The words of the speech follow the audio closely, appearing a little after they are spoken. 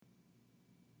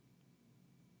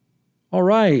All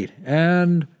right,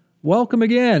 and welcome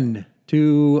again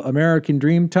to American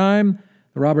Dreamtime,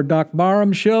 the Robert Doc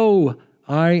Barham Show.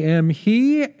 I am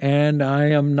he, and I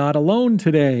am not alone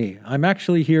today. I'm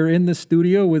actually here in the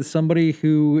studio with somebody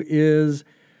who is,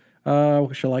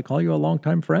 shall I call you a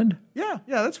longtime friend? Yeah,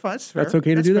 that's fine. That's fair. That's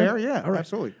okay to do that? Fair. Yeah, All right.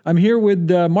 absolutely. I'm here with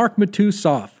Mark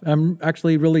Matusoff. I'm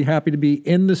actually really happy to be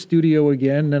in the studio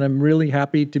again, and I'm really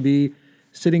happy to be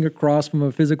sitting across from a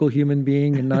physical human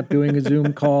being and not doing a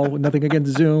Zoom call. Nothing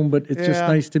against Zoom, but it's just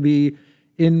nice to be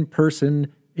in person,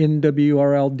 in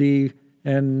WRLD,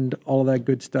 and all of that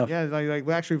good stuff. Yeah, like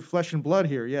actually flesh and blood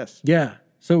here. Yes. Yeah.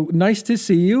 So nice to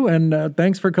see you, and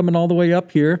thanks for coming all the way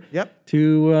up here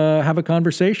to have a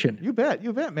conversation. You bet,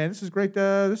 man. This is great.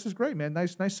 This is great, man.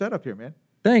 Nice setup here, man.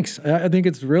 Thanks. I think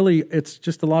it's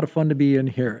just a lot of fun to be in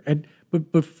here.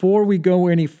 But before we go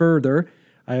any further,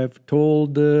 I have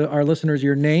told our listeners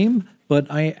your name,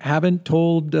 but I haven't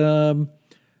told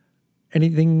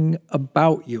anything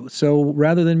about you. So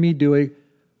rather than me doing,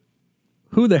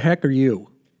 who the heck are you?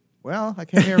 Well, I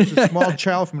came here as a small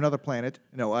child from another planet.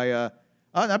 No,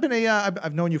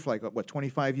 I've known you for like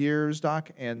 25 years,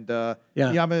 Doc, and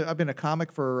I've been a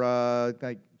comic for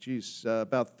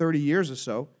about 30 years or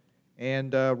so,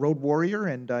 and road warrior,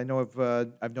 and I know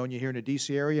I've known you here in the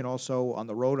D.C. area, and also on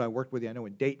the road. I worked with you, I know,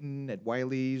 in Dayton at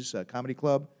Wiley's Comedy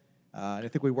Club, and I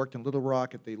think we worked in Little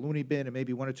Rock at the Looney Bin, and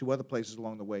maybe one or two other places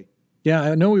along the way. Yeah,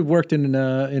 I know we've worked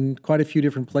in quite a few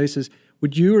different places.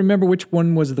 Would you remember which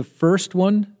one was the first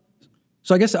one?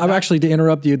 So I guess I'm actually, to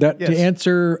interrupt you, to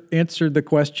answer the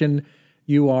question,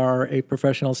 you are a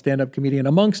professional stand-up comedian,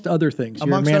 amongst other things.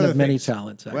 You're a man of many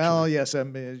talents, actually. Well, yes,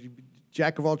 I'm a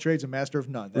jack of all trades and master of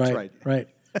none. That's right. Right.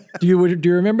 Do you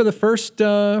remember the first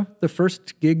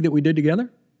gig that we did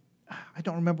together? I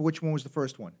don't remember which one was the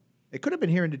first one. It could have been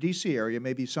here in the D.C. area,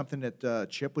 maybe something that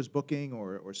Chip was booking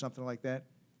or something like that.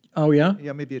 Oh, yeah?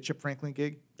 Yeah, maybe a Chip Franklin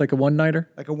gig. Like a one-nighter?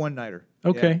 Like a one-nighter.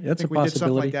 Okay, yeah. that's a possibility. We did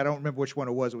something like that. I don't remember which one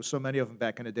it was. It was so many of them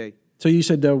back in the day. So you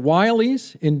said the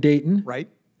Wiley's in Dayton. Right.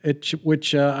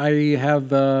 Which I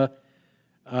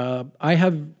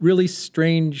have really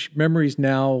strange memories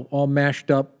now, all mashed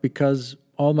up, because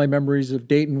all my memories of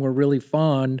Dayton were really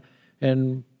fond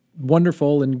and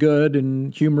wonderful and good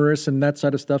and humorous and that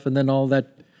sort of stuff, and then all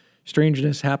that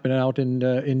strangeness happened out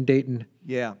in Dayton.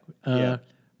 Yeah.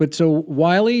 But so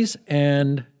Wiley's,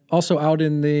 and also out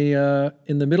in the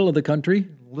middle of the country,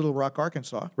 Little Rock,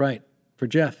 Arkansas. right? For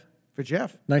Jeff.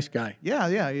 Nice guy. Yeah.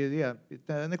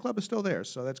 And the club is still there,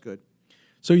 so that's good.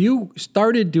 So you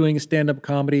started doing stand-up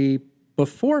comedy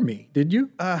before me, did you?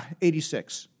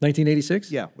 86.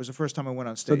 1986? Yeah, was the first time I went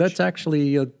on stage. So that's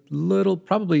actually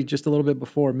probably just a little bit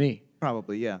before me.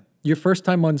 Probably, yeah. Your first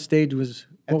time on stage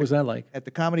what was that like? At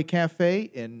the Comedy Cafe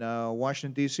in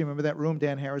Washington, D.C. Remember that room?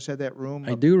 Dan Harris had that room.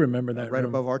 I do remember that right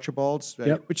room. above Archibald's,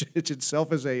 Yep. which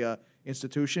itself is a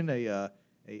institution, how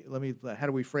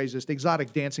do we phrase this?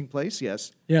 Exotic dancing place,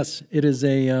 yes. Yes, it is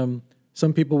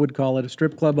some people would call it a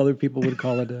strip club, other people would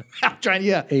call it I'm trying,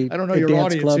 I don't know your dance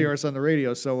audience club. here, it's on the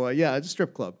radio, so it's a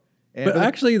strip club. But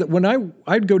actually, when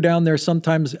I'd go down there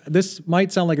sometimes, this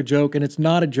might sound like a joke, and it's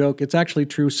not a joke, it's actually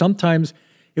true. Sometimes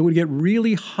it would get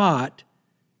really hot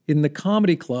in the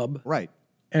comedy club. Right.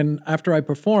 And after I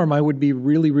perform, I would be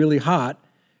really, really hot.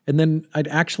 And then I'd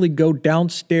actually go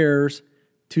downstairs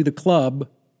to the club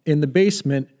in the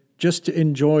basement just to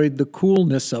enjoy the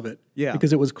coolness of it. Yeah.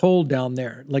 Because it was cold down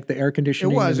there. Like the air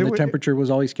conditioning and the temperature was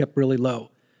always kept really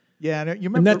low. Yeah, and you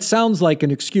remember. And that sounds like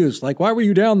an excuse. Like, why were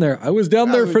you down there? I was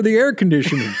down there for the air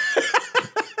conditioning.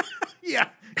 Yeah,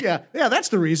 that's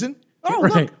the reason. Oh,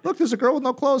 Right. look, there's a girl with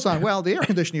no clothes on. Well, the air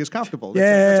conditioning is comfortable.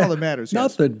 That's all that matters.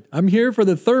 Yes. Nothing. I'm here for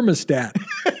the thermostat.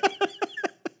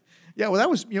 Yeah, well, that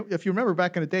was, if you remember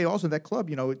back in the day, also that club,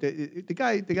 the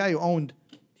guy who owned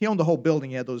the whole building.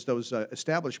 He had those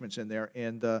establishments in there,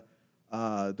 and the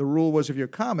rule was if you're a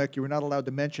comic, you were not allowed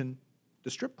to mention the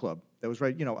strip club that was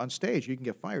right, on stage. You can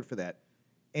get fired for that,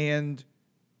 and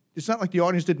it's not like the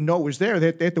audience didn't know it was there.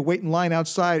 They had to wait in line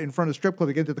outside in front of the strip club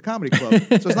to get into the comedy club. So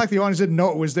it's not like the audience didn't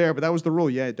know it was there, but that was the rule.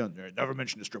 Yeah, never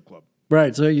mention the strip club.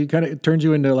 Right. So it turns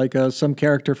you into like some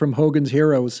character from Hogan's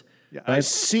Heroes. Yeah, right? I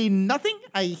see nothing.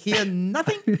 I hear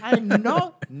nothing. I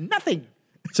know nothing.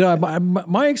 So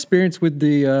my experience with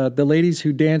the ladies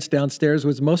who danced downstairs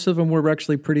was most of them were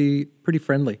actually pretty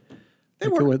friendly.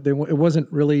 It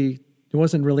wasn't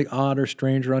really odd or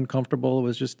strange or uncomfortable. It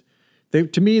was just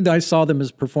to me, I saw them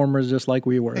as performers just like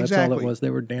we were. That's all it was. They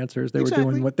were dancers. They were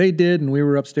doing what they did, and we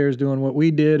were upstairs doing what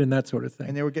we did, and that sort of thing.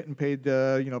 And they were getting paid,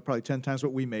 probably 10 times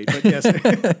what we made. But yes,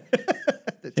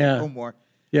 yeah, more.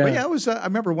 Yeah. But yeah, I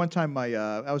remember one time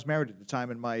I was married at the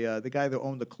time, and the guy that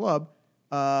owned the club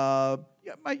Yeah,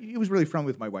 he was really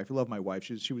friendly with my wife. I love my wife.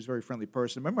 She was a very friendly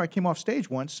person. Remember, I came off stage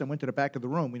once and went to the back of the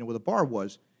room, where the bar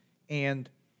was, and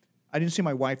I didn't see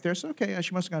my wife there. So, okay,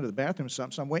 she must have gone to the bathroom or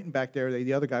something. So I'm waiting back there.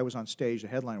 The other guy was on stage. The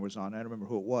headliner was on. I don't remember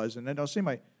who it was. And then I see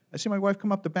my wife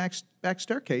come up the back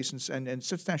staircase and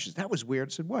sits down. She says, "That was weird."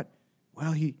 I said, "What?"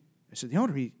 "Well, I said, "The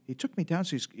owner, he took me down."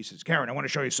 So he says, "Karen, I want to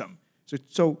show you something."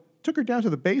 So took her down to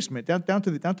the basement, down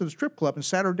to the strip club, and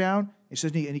sat her down. He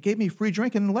says, and he gave me a free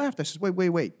drink and then left. I said,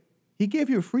 "Wait. He gave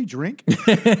you a free drink?"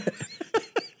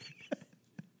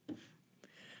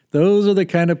 Those are the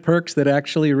kind of perks that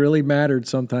actually really mattered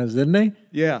sometimes, didn't they?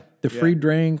 Yeah. The free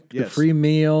drink, the Yes. free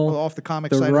meal, Well, off the comic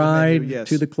the side of the ride menu, yes.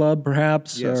 to the club,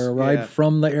 perhaps, Yes, or a ride yeah.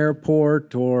 from the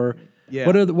airport, or Yeah.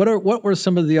 what were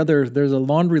some of the other? There's a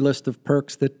laundry list of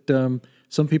perks that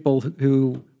some people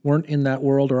who weren't in that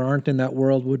world or aren't in that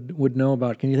world would know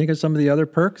about. Can you think of some of the other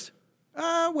perks?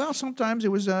 Well, sometimes it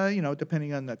was,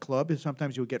 depending on the club,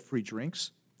 sometimes you would get free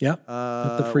drinks. Yeah,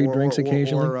 the free drinks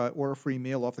occasionally. Or a free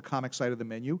meal off the comic side of the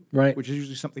menu, Right. Which is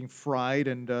usually something fried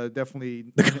and definitely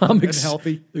Comics,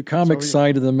 unhealthy. the comic So,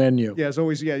 side of the menu. Yeah, it's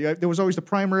always there was always the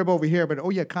prime rib over here, but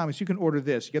comics, you can order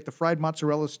this. You get the fried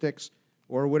mozzarella sticks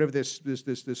or whatever this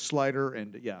slider,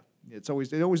 and it's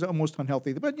always almost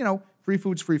unhealthy. But free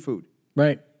food's free food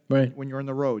Right. when you're on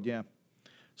the road. Yeah.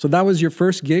 So that was your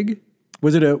first gig?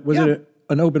 Was it Yeah.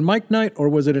 an open mic night or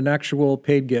was it an actual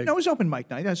paid gig? No, it was open mic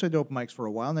night. I said open mics for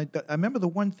a while, and I remember the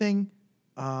one thing.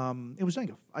 It was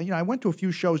like I went to a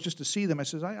few shows just to see them. I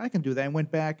said I can do that. I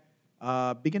went back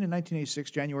beginning in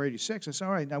 1986, January '86. I said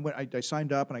all right. I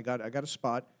signed up and I got a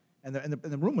spot, and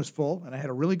the room was full, and I had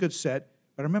a really good set.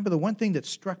 But I remember the one thing that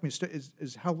struck me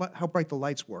is how bright the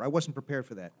lights were. I wasn't prepared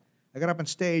for that. I got up on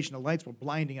stage and the lights were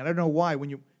blinding. And I don't know why. When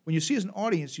you see as an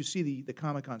audience, you see the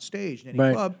comic on stage in any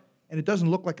Right. club, and it doesn't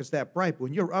look like it's that bright. But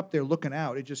when you're up there looking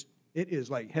out, it is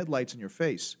like headlights in your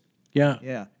face. Yeah.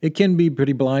 Yeah. It can be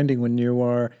pretty blinding when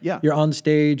you're on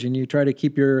stage and you try to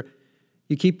keep your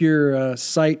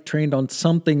sight trained on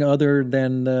something other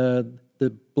than the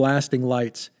blasting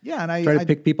lights. Yeah, and Try to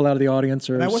pick people out of the audience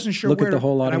or and I wasn't sure look where at the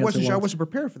whole and audience. I at once. wasn't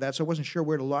prepared for that, so I wasn't sure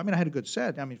where to look. I mean, I had a good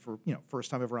set. I mean, for first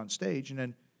time ever on stage, and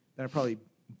then I probably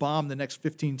bombed the next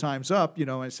 15 times up. And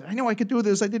I said, I know I could do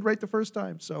this. I did right the first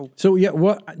time. So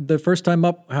what the first time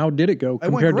up? How did it go?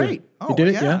 it went great. You did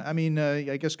it? Yeah. I mean,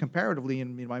 I guess comparatively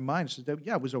in my mind, I said,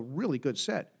 it was a really good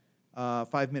set,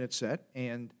 5-minute set,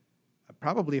 and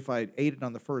probably if I had ate it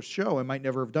on the first show, I might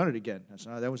never have done it again.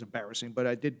 That was embarrassing, but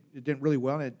it did really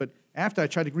well. But after I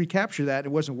tried to recapture that, it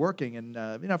wasn't working, and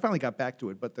I finally got back to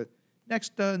it. But the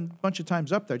next bunch of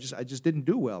times up there, I just didn't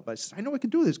do well. But I said, I know I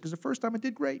could do this because the first time I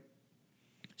did great.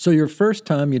 So your first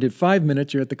time, you did 5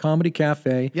 minutes. You're at the Comedy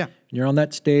Cafe. Yeah. And you're on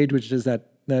that stage, which is that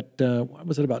what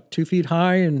was it, about 2 feet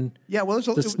high, and Yeah, well,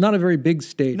 it's not a very big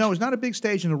stage. no, it was not a big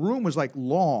stage, and the room was like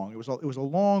long. It was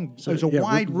a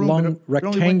wide room, long, but it only went-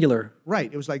 rectangular.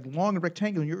 right, it was like long and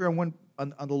rectangular. And you're on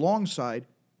the long side,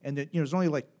 and there's only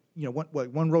like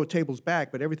one row of tables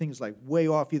back, but everything is like way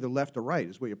off either left or right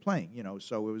is where you're playing.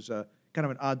 So it was kind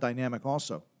of an odd dynamic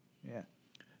also. Yeah.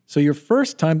 So your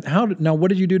first time, what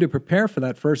did you do to prepare for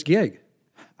that first gig?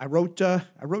 I wrote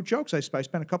jokes. I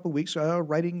spent a couple of weeks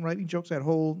writing jokes. That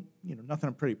whole nothing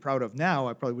I'm pretty proud of now.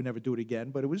 I probably would never do it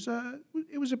again. But it was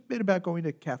a bit about going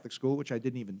to Catholic school, which I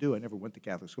didn't even do. I never went to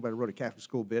Catholic school, but I wrote a Catholic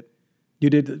school bit. You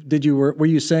did? Were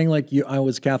you saying like I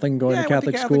was Catholic and going Yeah, to I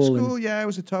went Catholic school? And, Yeah, it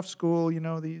was a tough school.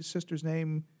 The sister's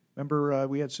name. Remember,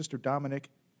 we had Sister Dominic.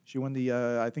 She won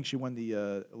I think she won the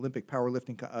Olympic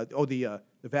powerlifting.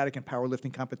 The Vatican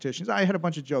powerlifting competitions. I had a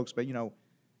bunch of jokes, but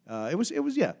it was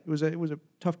a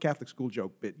tough Catholic school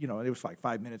joke bit. It was like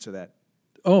 5 minutes of that.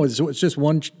 oh, it's just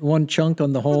one chunk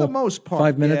on the whole. For the most part,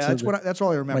 5 minutes. Yeah, that's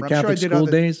all I remember. Like I'm sure I Catholic did school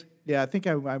other, days. Yeah, I think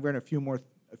I ran a few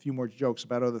more jokes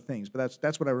about other things, but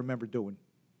that's what I remember doing.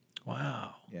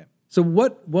 Wow. Yeah. So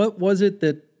what was it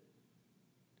that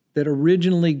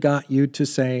originally got you to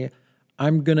say,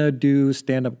 I'm gonna do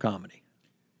stand-up comedy?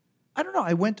 I don't know.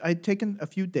 I'd taken a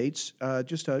few dates.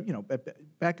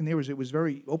 Back in there it was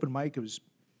very open mic. It was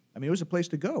a place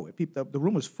to go. The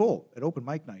room was full at open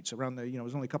mic nights around there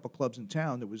was only a couple clubs in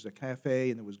town. There was a cafe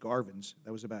and there was Garvin's.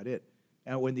 That was about it.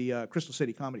 And when the Crystal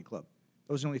City Comedy Club.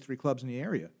 Those are the only 3 clubs in the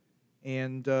area.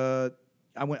 And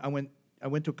I went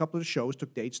to a couple of the shows,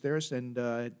 took dates there,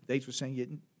 and dates were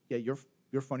saying, yeah,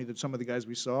 you're funnier than some of the guys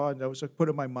we saw, and that was put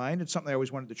in my mind. It's something I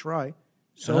always wanted to try.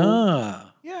 So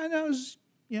yeah, and I was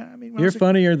when I You're was a-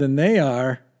 funnier than they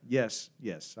are. Yes,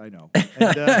 I know.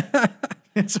 And,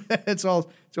 it's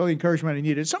all the encouragement I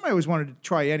needed. It's something I always wanted to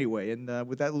try anyway. And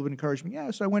with that little bit of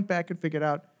encouragement, so I went back and figured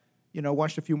out,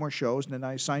 watched a few more shows, and then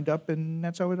I signed up, and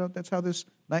that's how this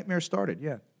nightmare started.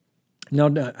 Yeah.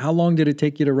 Now, how long did it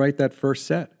take you to write that first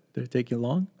set? Did it take you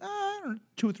long? I don't know,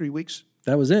 2 or 3 weeks.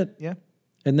 That was it. Yeah.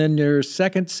 And then your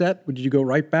second set, did you go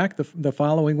right back the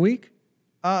following week?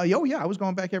 Oh yeah, I was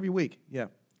going back every week. Yeah.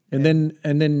 And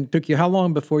then took you how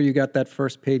long before you got that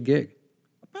first paid gig?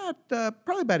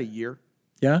 Probably about a year.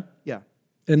 Yeah. Yeah.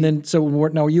 And then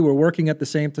now you were working at the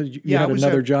same time. You had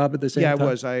another job at the same time. Yeah, I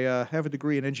was. I have a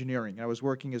degree in engineering. I was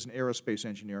working as an aerospace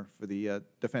engineer for the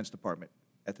Defense Department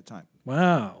at the time.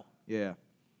 Wow. Yeah.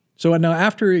 So now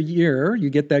after a year,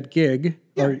 you get that gig,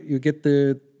 Yeah. or you get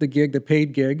the gig, the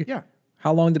paid gig. Yeah.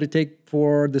 How long did it take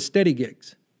for the steady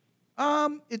gigs?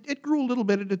 It grew a little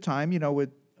bit at a time. You know,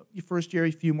 with your first year,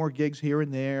 a few more gigs here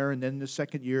and there, and then the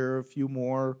second year, a few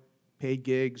more paid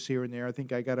gigs here and there. I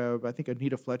think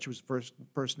Anita Fletcher was the first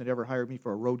person that ever hired me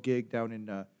for a road gig down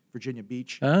in Virginia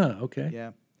Beach. Ah, okay.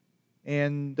 Yeah,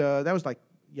 and that was I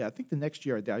think the next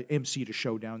year I emceed a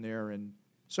show down there, and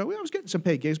so I was getting some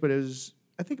paid gigs. But it was,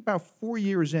 I think, about 4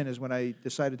 years in is when I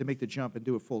decided to make the jump and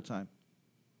do it full time.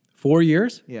 4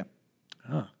 years? Yeah,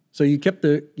 So you kept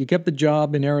the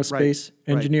job in aerospace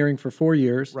Right. engineering for 4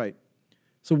 years. right.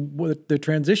 So the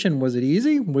transition, was it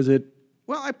easy? Was it?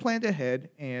 Well, I planned ahead,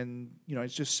 and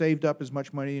it's just saved up as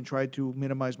much money and tried to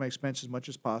minimize my expenses as much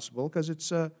as possible because it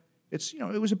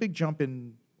was a big jump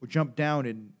down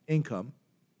in income.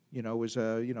 It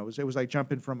was like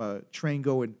jumping from a train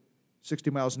going 60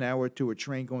 miles an hour to a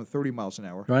train going 30 miles an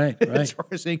hour. Right, As right. far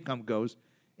as income goes,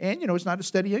 and it's not a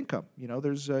steady income.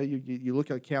 There's you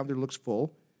look at a calendar, it looks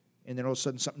full, and then all of a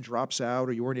sudden something drops out,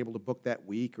 or you weren't able to book that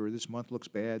week, or this month looks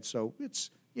bad. So it's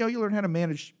you learn how to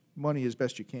manage money as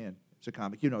best you can. As a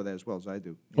comic, you know that as well as I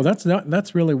do. Well,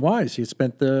 that's really wise. You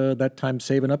spent that time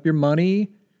saving up your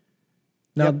money.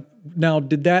 Now, Yep. now,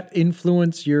 did that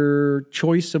influence your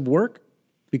choice of work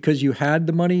because you had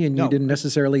the money and you No. didn't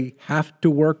necessarily have to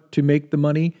work to make the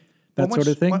money, that Well, sort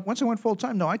of thing? Once I went full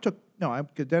time, then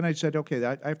I said, okay,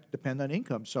 I have to depend on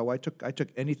income. So I took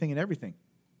anything and everything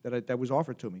that was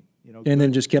offered to me. And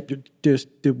then just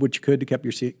did what you could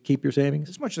to keep your savings.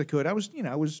 As much as I could. It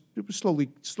was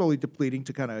slowly depleting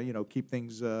to kind of keep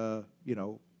things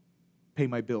pay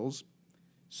my bills.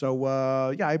 So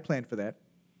I planned for that.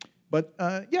 But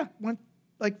went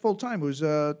like full time. It was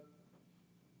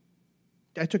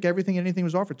I took everything and anything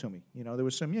was offered to me. There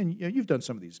was some. You've done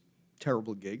some of these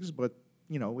terrible gigs, but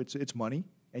it's money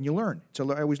and you learn.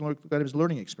 I always looked at it as a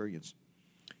learning experience.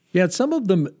 Yeah, some of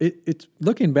them. It's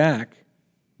looking back,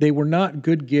 they were not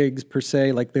good gigs per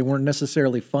se. Like they weren't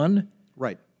necessarily fun.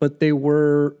 Right. But they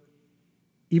were,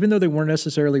 even though they weren't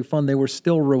necessarily fun, they were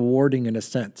still rewarding in a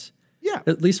sense. Yeah.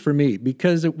 At least for me,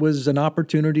 because it was an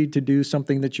opportunity to do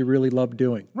something that you really love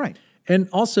doing. Right. And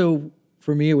also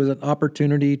for me, it was an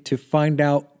opportunity to find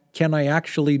out, can I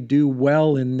actually do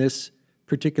well in this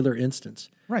particular instance?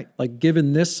 Right. Like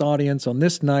given this audience on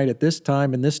this night at this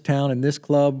time in this town in this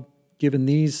club, given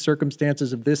these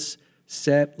circumstances of this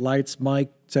set, lights, mic,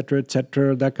 et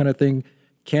cetera, that kind of thing,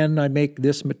 can I make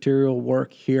this material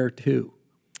work here too?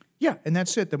 Yeah, and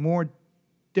that's it. The more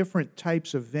different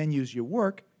types of venues you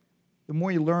work, the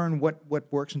more you learn what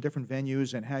works in different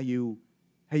venues and how you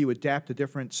adapt to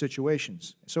different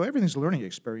situations. So everything's a learning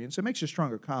experience. It makes you a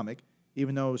stronger comic,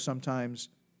 even though sometimes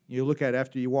you look at it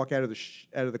after you walk out of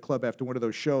the club after one of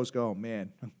those shows, go, oh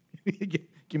man,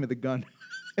 give me the gun.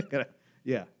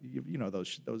 Yeah, you know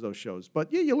those shows.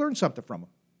 But yeah, you learn something from them.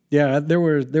 Yeah, there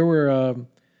were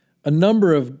a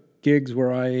number of gigs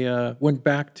where I went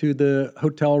back to the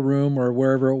hotel room or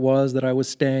wherever it was that I was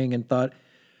staying and thought,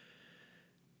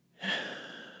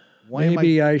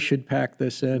 maybe I should pack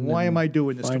this in. Why am I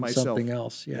doing this to find myself? something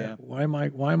else? Yeah. Yeah. Why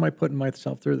am I putting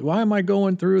myself through this? Why am I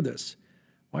going through this?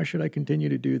 Why should I continue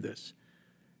to do this?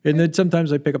 And then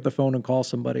sometimes I pick up the phone and call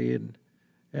somebody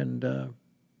and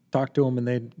talk to them, and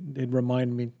they'd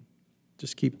remind me,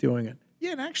 just keep doing it.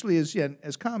 Yeah, and actually,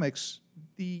 as comics,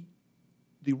 the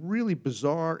really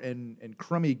bizarre and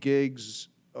crummy gigs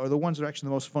are the ones that are actually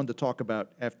the most fun to talk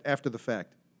about after the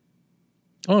fact.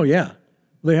 Oh yeah,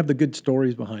 they have the good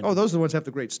stories behind. Oh, those are the ones that have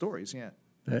the great stories. Yeah.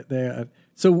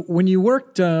 So when you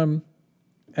worked in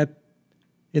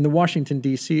the Washington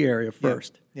D.C. area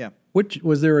first, Yeah. which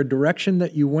was there a direction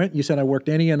that you went? You said I worked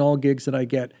any and all gigs that I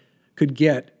could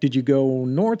get. Did you go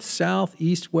north, south,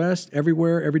 east, west,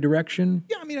 everywhere, every direction?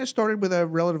 Yeah, I mean, I started with a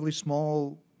relatively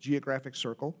small geographic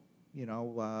circle,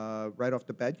 right off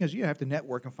the bat, because you have to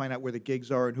network and find out where the gigs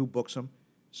are and who books them.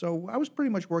 So I was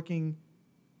pretty much working,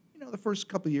 the first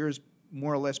couple of years,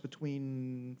 more or less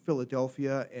between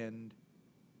Philadelphia and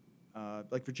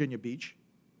like Virginia Beach,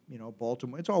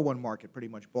 Baltimore. It's all one market pretty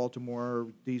much. Baltimore,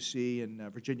 D.C., and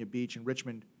Virginia Beach and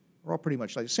Richmond are all pretty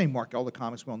much like the same market. All the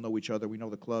comics, we all know each other. We know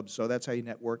the clubs, so that's how you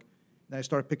network. Then I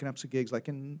started picking up some gigs like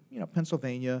in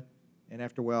Pennsylvania, and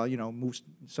after a while,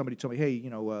 somebody told me, hey,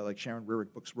 like Sharon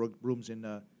Rurick books rooms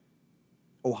in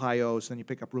Ohio, so then you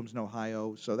pick up rooms in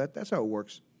Ohio. So that's how it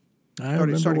works. I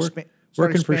remember working for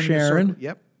expanding the Sharon. circle.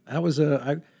 Yep. That was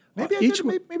Maybe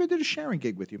I did a Sharon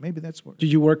gig with you. Maybe that's what. Did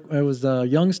you work? It was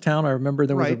Youngstown. I remember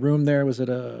there was a Right. room there. Was it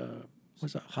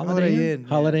Holiday Inn? Inn,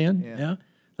 Holiday yeah, Inn. yeah. Yeah.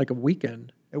 Like a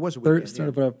weekend. It was a weekend. Sort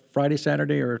of a Friday,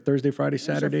 Saturday, or Thursday, Friday, It was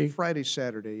a Saturday. Friday,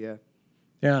 Saturday, yeah.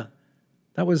 Yeah,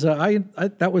 that was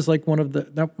that was like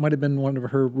that might have been one of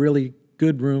her really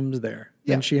good rooms there.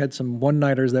 Yeah. And she had some one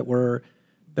nighters that were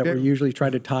usually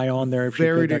trying to tie on there if she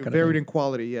could, that kind of Varied thing. in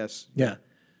quality, yes. Yeah,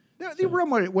 The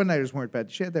one nighters weren't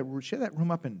bad. She had that room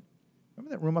up in.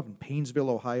 Remember that room up in Painesville,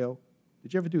 Ohio?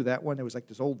 Did you ever do that one? There was like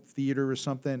this old theater or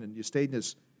something, and you stayed in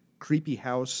this creepy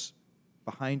house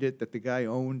behind it that the guy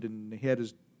owned, and he had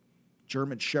his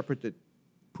German Shepherd that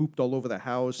pooped all over the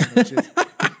house. And, it was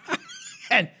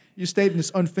and you stayed in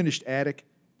this unfinished attic.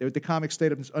 The comics stayed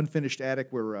up in this unfinished attic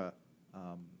where,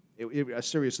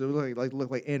 seriously, it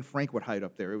looked like Anne Frank would hide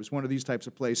up there. It was one of these types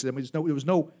of places. I mean,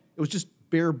 it was just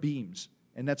bare beams,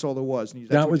 and that's all there was. And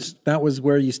that was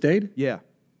where you stayed. yeah.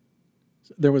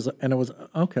 There was, and it was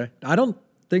okay. I don't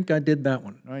think I did that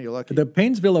one. Oh, you're lucky. The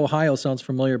Painesville, Ohio sounds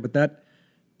familiar, but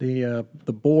the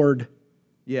board,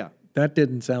 Yeah. that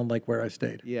didn't sound like where I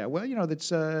stayed. Yeah, well, that's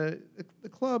the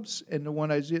clubs and the one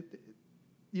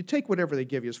you take whatever they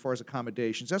give you as far as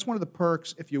accommodations. That's one of the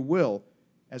perks, if you will,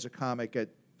 as a comic.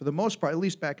 For the most part, at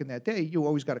least back in that day, you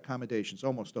always got accommodations,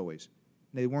 almost always.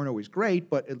 They weren't always great,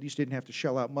 but at least you didn't have to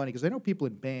shell out money because I know people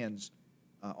in bands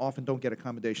often don't get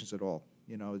accommodations at all.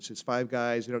 It's just five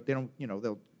guys.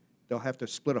 They'll have to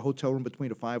split a hotel room between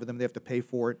the five of them. They have to pay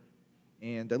for it.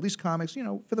 And at least comics,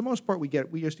 for the most part, we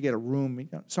used to get a room.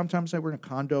 Sometimes they were in a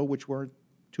condo, which weren't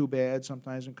too bad.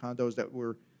 Sometimes in condos that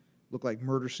looked like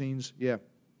murder scenes. Yeah.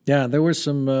 Yeah, there were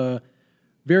some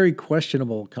very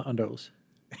questionable condos.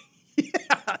 Did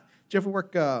you ever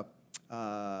work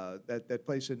that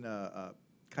place in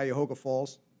Cuyahoga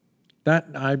Falls? That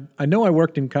I know I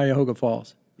worked in Cuyahoga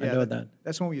Falls. I Yeah, know that.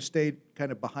 That's when you stayed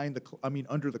kind of behind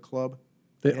under the club.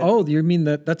 Oh, you mean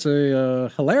that's a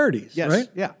Hilarities, Yes. right?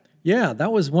 Yeah. Yeah,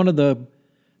 that was one of the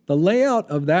layout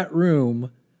of that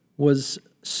room was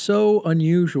so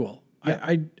unusual.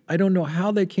 Yeah. I don't know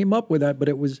how they came up with that, but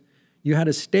it was you had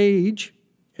a stage,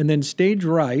 and then stage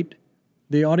right,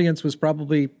 the audience was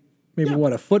probably maybe Yeah.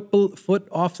 a foot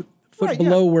Right,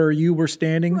 below where you were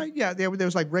standing. Right. Yeah. There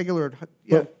was like regular.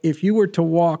 Yeah. But if you were to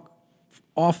walk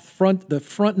off the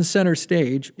front and center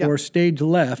stage Yeah. or stage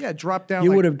left, Yeah, drop down you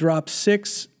like- would have dropped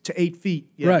 6. to 8 feet.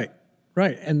 Yeah.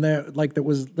 Right. And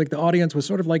the audience was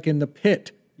sort of like in the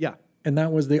pit, Yeah. and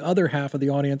that was the other half of the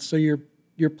audience. So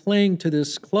you're playing to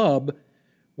this club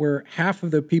where half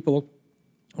of the people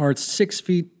are 6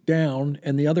 feet down,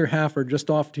 and the other half are just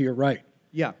off to your right.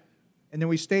 Yeah. And then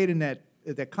we stayed in that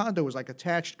condo was like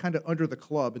attached kind of under the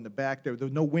club in the back there. There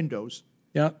were no windows.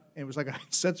 Yeah, And it was like a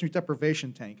sensory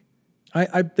deprivation tank.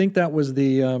 I think that was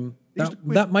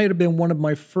that might have been one of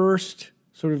my first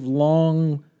sort of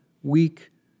long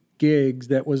week gigs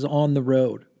that was on the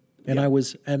road, and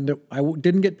Yeah. I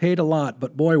didn't get paid a lot,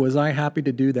 but boy was I happy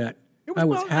to do that. I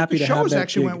was happy to have The shows that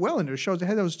actually gig. went well in there. The shows, they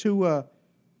had those two, it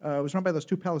was run by those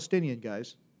two Palestinian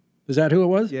guys. Is that who it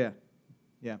was? Yeah.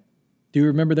 Yeah. Do you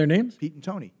remember their names? Pete and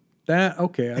Tony.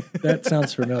 That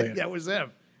sounds familiar. Yeah, it was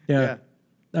them. Yeah.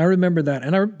 I remember that,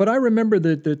 but I remember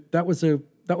that was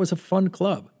a fun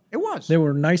club. It was. There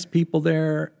were nice people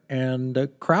there, and the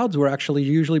crowds were actually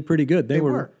usually pretty good. They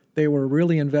were.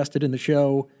 really invested in the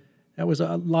show. That was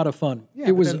a lot of fun. Yeah, it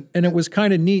but was, then- and it was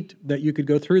kind of neat that you could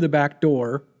go through the back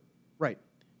door, Right.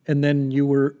 and then you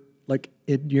were like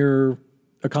in your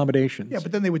accommodations. Yeah,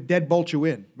 but then they would deadbolt you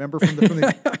in. Remember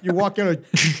you walk out,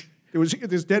 there was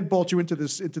this deadbolt you into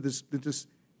this.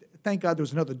 Thank God there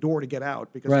was another door to get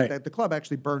out because Right. the club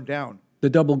actually burned down. The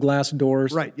double glass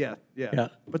doors. Right. Yeah. Yeah.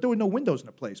 But there were no windows in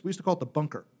the place. We used to call it the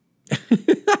bunker.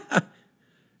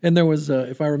 And there was,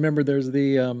 if I remember, there's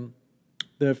the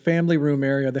family room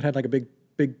area that had like a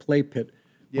big play pit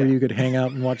where Yeah. you could hang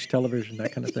out and watch television,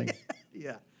 that kind of thing.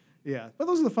 Yeah. Yeah. But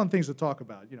those are the fun things to talk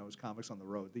about, as comics on the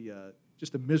road.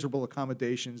 Just the miserable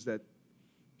accommodations that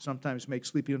sometimes make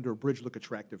sleeping under a bridge look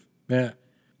attractive. Yeah.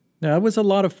 Now, it was a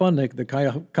lot of fun,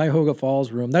 the Cuyahoga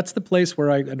Falls room. That's the place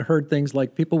where I had heard things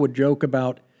like people would joke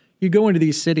about, you go into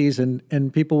these cities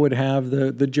and people would have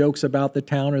the jokes about the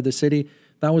town or the city.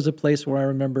 That was a place where I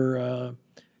remember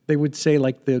they would say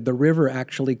like the river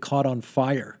actually caught on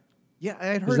fire. Yeah, I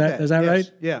had heard that. Is that Yes.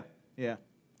 right? Yeah. Yeah.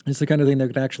 It's the kind of thing that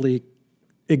could actually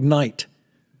ignite.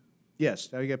 Yes.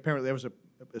 Apparently there was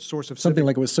a source of Something civic,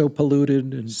 like it was so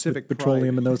polluted and civic with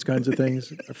petroleum pride. and those kinds of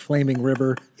things, a flaming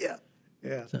river. Yeah,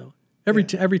 yeah. So every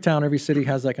town, every city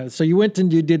has that kind of. So you went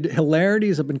and you did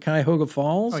Hilarities up in Cuyahoga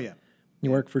Falls. Oh yeah,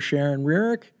 You worked for Sharon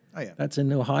Rarick. oh yeah. That's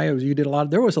in Ohio. You did a lot.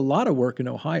 There was a lot of work in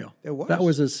Ohio. There was. That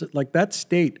was like that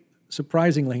state.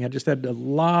 Surprisingly, had just had a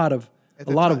lot of At a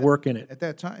that lot of time- work in it. At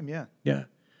that time, yeah. Yeah.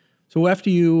 So after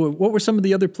you, what were some of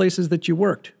the other places that you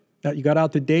worked? That you got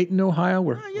out to Dayton, Ohio,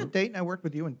 where Yeah, Dayton. I worked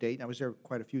with you in Dayton. I was there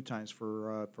quite a few times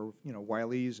for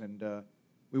Wiley's, and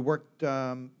we worked.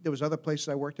 There was other places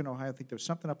I worked in Ohio. I think there was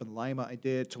something up in Lima. I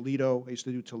did Toledo. I used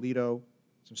to do Toledo.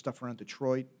 Some stuff around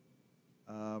Detroit,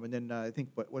 and then I think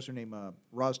what's her name?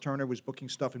 Roz Turner was booking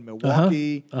stuff in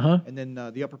Milwaukee, and then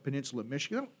the Upper Peninsula of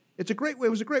Michigan. It's a great way.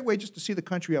 It was a great way just to see the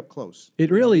country up close. it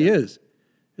really is.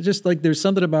 It's just like there's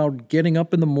something about getting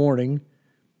up in the morning.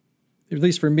 At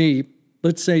least for me,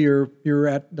 let's say you're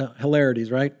at the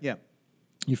Hilarities, right? Yeah,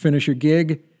 You finish your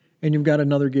gig, and you've got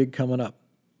another gig coming up.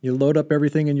 You load up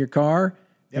everything in your car,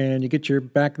 and you get your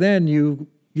back then you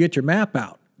get your map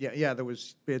out. yeah. There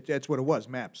was. That's what it was.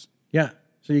 Maps. Yeah.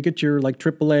 So you get your like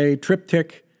AAA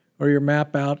triptych or your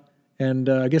map out, and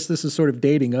I guess this is sort of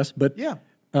dating us, but Yeah.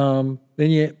 then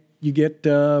you get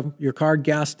your car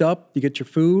gassed up, you get your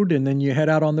food, and then you head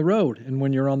out on the road. And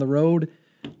when you're on the road,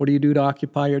 what do you do to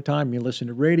occupy your time? You listen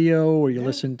to radio, or you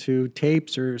listen to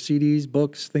tapes or CDs,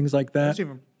 books, things like that. That's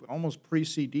even almost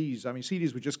pre-CDs. I mean,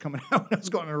 CDs were just coming out when I was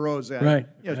going on the roads. Yeah. Right,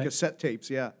 Yeah, right. cassette tapes.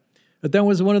 Yeah. But that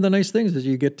was one of the nice things is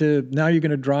you get to now you're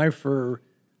going to drive for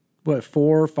what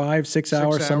 4, 5, 6 hours,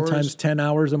 hours. sometimes 10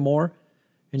 hours or more,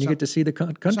 and you get to see the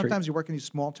country. Sometimes you work in these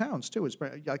small towns too. It's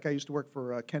like I used to work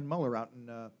for Ken Muller out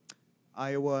in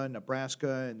Iowa,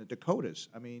 Nebraska, and the Dakotas.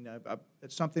 I mean,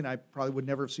 it's something I probably would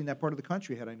never have seen that part of the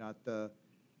country had I not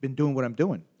been doing what I'm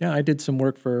doing. Yeah, I did some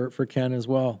work for Ken as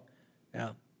well.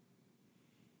 Yeah.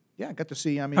 Yeah, I got to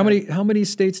see. I mean, How many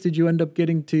states did you end up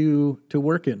getting to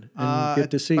work in and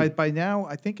get to see? By now,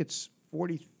 I think it's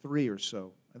 43 or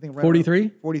so. I think right 43?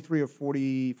 around 43 or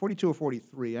 40, 42 or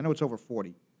 43. I know it's over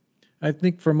 40. I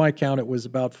think for my count it was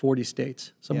about 40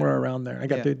 states, somewhere around there. I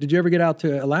got Yeah. to. Did you ever get out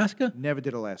to Alaska? Never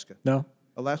did Alaska. No.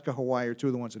 Alaska, Hawaii are two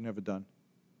of the ones I've never done.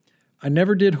 I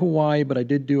never did Hawaii, but I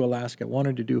did do Alaska. I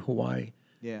wanted to do Hawaii.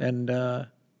 Yeah. And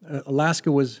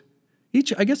Alaska was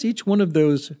I guess each one of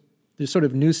those, the sort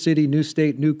of new city, new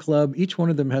state, new club, each one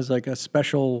of them has like a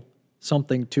special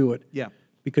something to it. Yeah.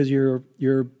 Because you're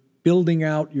building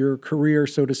out your career,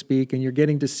 so to speak, and you're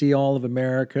getting to see all of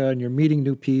America, and you're meeting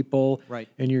new people, Right.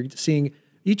 and you're seeing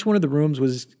each one of the rooms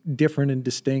was different and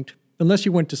distinct. Unless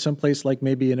you went to some place like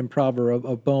maybe an Improv or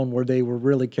a Bone, where they were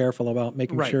really careful about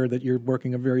making Right. sure that you're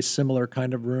working a very similar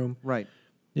kind of room, Right.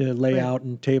 layout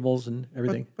and tables and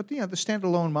everything. But the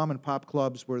standalone mom and pop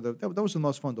clubs were those were the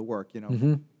most fun to work,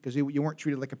 Mm-hmm. because you weren't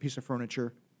treated like a piece of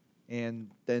furniture,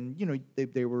 and then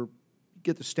they were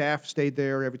get the staff stayed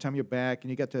there every time you're back, and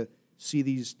you got to see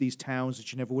these towns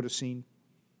that you never would have seen.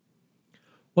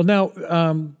 Well, now,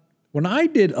 when I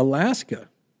did Alaska,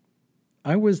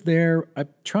 I was there. I'm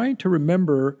trying to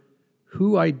remember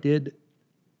who I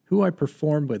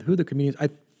performed with, who the comedians. I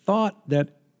thought that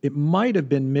it might have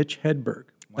been Mitch Hedberg.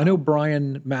 I know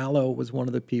Brian Mallow was one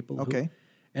of the people. Okay.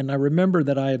 And I remember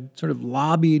that I had sort of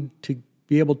lobbied to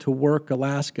be able to work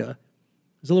Alaska.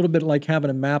 It was a little bit like having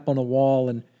a map on a wall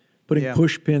and putting Yeah.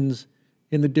 push pins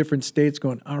in the different states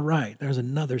going, all right, there's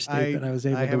another state that I was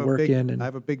able to have a work big, in. And, I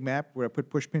have a big map where I put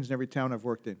push pins in every town I've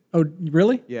worked in. oh,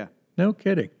 really? Yeah. No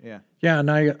kidding. Yeah. Yeah,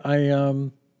 and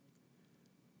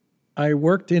I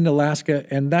worked in Alaska,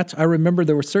 and I remember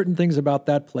there were certain things about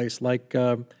that place. Like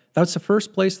that's the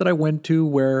first place that I went to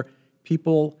where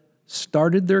people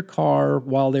started their car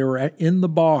while they were in the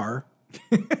bar.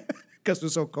 Because it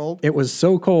was so cold. It was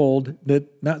so cold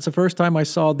that's the first time I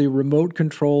saw the remote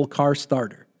control car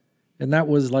starter, and that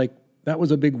was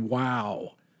a big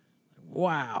wow.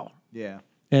 Yeah.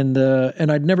 And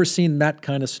I'd never seen that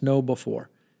kind of snow before,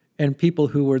 and people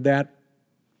who were that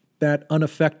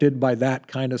unaffected by that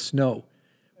kind of snow.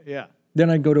 Yeah. Then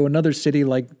I'd go to another city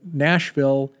like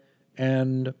Nashville,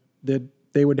 and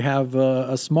they would have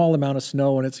a small amount of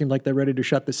snow, and it seemed like they're ready to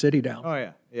shut the city down. Oh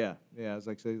yeah. Yeah. Yeah. It's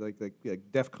like say like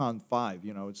DEFCON 5.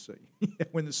 It's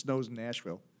when the snow's in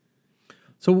Nashville.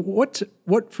 So what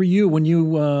for you when you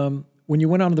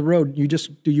went out on the road?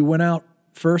 You went out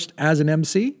first as an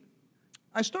MC?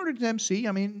 I started as MC.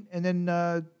 I mean, and then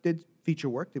did feature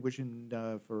work. Did vision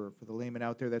for the layman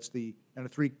out there. That's the a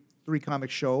three comic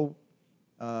show.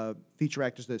 Feature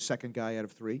act is the second guy out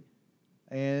of 3,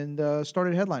 and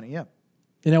started headlining. Yeah,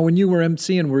 And now when you were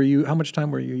MCing, how much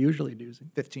time were you usually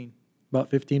using? 15. About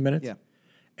 15 minutes? Yeah.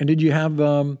 And did you have,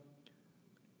 one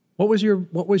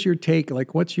What was your take? Like,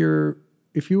 if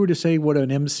you were to say what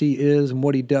an MC is and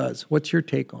what he does, what's your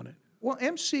take on it? Well,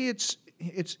 MC, it's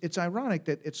ironic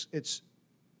that it's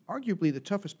arguably the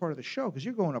toughest part of the show because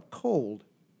you're going up cold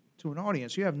to an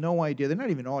audience. You have no idea. They're not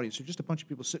even an audience. They're just a bunch of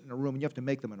people sitting in a room, and you have to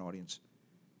make them an audience.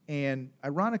 And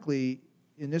ironically,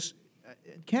 in this,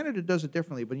 Canada does it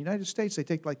differently, but in the United States, they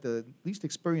take like the least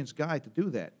experienced guy to do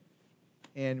that,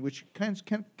 and which can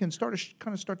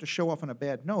start to show off on a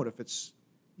bad note if it's,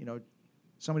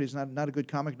 somebody who's not a good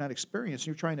comic, not experienced.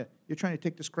 You're trying to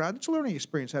take this crowd. It's a learning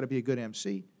experience how to be a good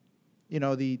MC.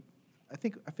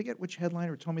 I forget which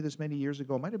headliner told me this many years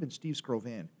ago. It might have been Steve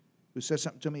Scrovan, who said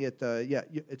something to me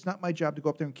it's not my job to go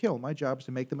up there and kill. My job is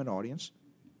to make them an audience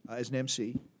as an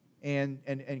MC, and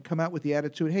come out with the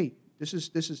attitude, hey, this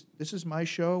is my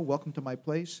show. Welcome to my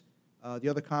place. The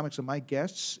other comics are my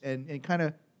guests, and kind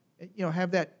of, have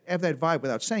that vibe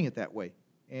without saying it that way.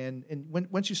 And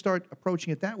once you start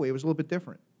approaching it that way, it was a little bit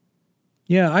different.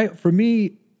 Yeah, for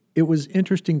me, it was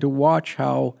interesting to watch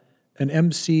how an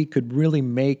MC could really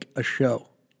make a show.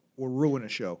 Or ruin a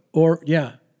show. Or,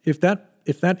 yeah, if that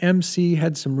MC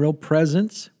had some real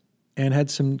presence and had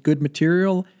some good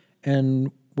material and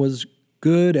was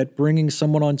good at bringing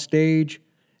someone on stage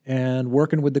and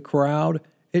working with the crowd,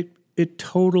 it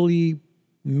totally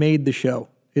made the show.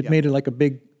 It made it like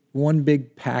one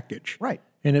big package. Right.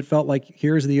 And it felt like,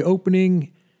 here's the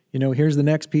opening, here's the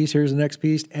next piece,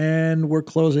 and we're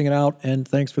closing it out, and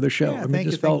thanks for the show. Yeah, it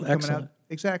just felt excellent.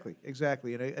 Exactly.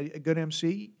 And a good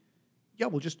MC,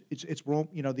 it's wrong.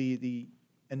 The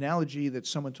analogy that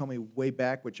someone told me way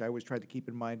back, which I always tried to keep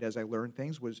in mind as I learned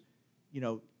things, was,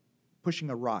 pushing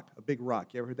a big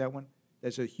rock. You ever heard that one?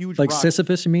 There's a huge like rock.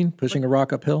 Sisyphus, you mean? Pushing a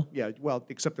rock uphill? Yeah, well,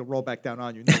 except they'll roll back down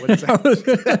on you. No, what is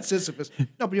that? That's Sisyphus.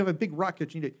 No, but you have a big rock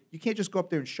that you can't just go up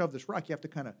there and shove this rock. You have to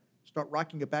kind of start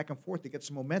rocking it back and forth to get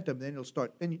some momentum. Then it'll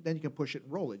start. Then you can push it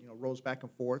and roll it. Rolls back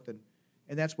and forth, and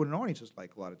that's what an audience is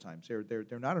like a lot of times. They're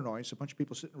not an audience. A bunch of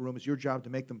people sit in a room. It's your job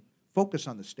to make them focus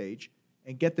on the stage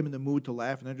and get them in the mood to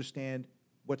laugh and understand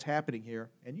what's happening here.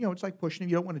 And it's like pushing them.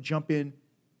 You don't want to jump in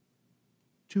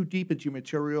too deep into your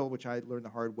material, which I learned the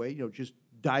hard way. Just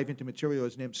dive into material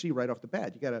as an MC right off the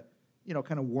bat. You got to,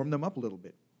 kind of warm them up a little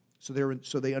bit, so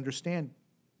they understand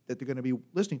that they're going to be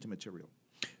listening to material.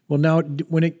 Well, now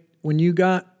when you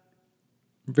got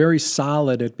very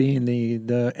solid at being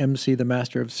the MC, the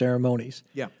master of ceremonies,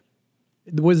 yeah,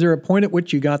 was there a point at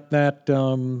which you got that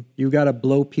you got to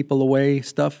blow people away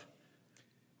stuff?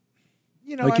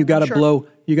 Like you got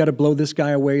to blow this guy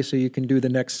away so you can do the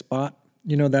next spot.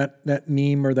 That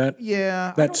meme or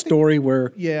that story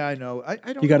where I know. I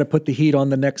don't. You got to put the heat on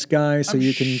the next guy so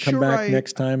you can come back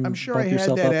next time. I'm sure I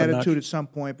had that attitude at some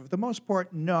point, but for the most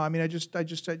part, no. I mean, I just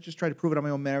try to prove it on my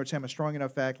own merits. I'm a strong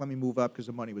enough act. Let me move up because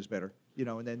the money was better.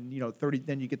 And then 30.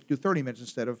 Then you get to do 30 minutes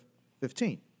instead of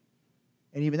 15.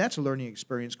 And even that's a learning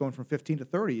experience. Going from 15 to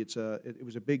 30, it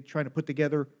was a big trying to put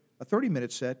together a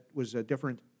 30-minute set was a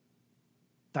different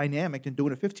dynamic than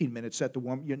doing a 15-minute set to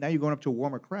warm. Now you're going up to a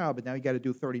warmer crowd, but now you got to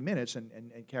do 30 minutes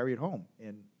and carry it home.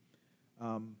 And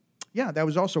that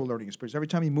was also a learning experience. Every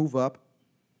time you move up,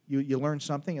 you learn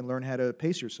something and learn how to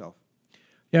pace yourself.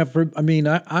 Yeah,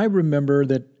 I remember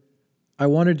that I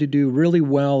wanted to do really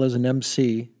well as an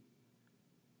MC,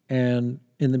 and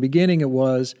in the beginning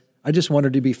I just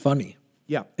wanted to be funny.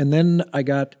 Yeah. And then I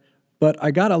got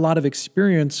a lot of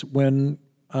experience when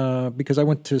because I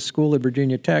went to school at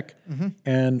Virginia Tech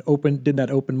and did that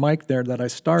open mic there that I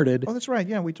started. Oh, that's right.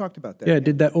 Yeah, we talked about that. Yeah, I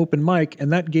did that open mic,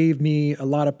 and that gave me a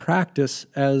lot of practice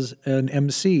as an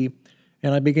MC,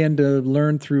 and I began to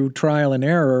learn through trial and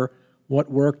error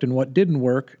what worked and what didn't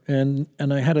work, and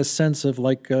I had a sense of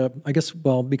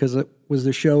because it was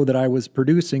the show that I was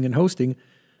producing and hosting,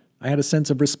 I had a sense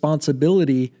of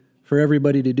responsibility for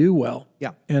everybody to do well.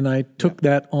 Yeah. And I took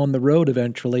that on the road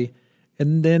eventually.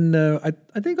 And then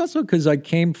I think also because I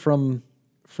came from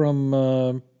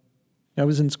I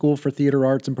was in school for theater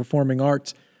arts and performing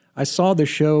arts. I saw the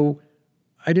show.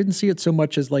 I didn't see it so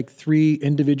much as like three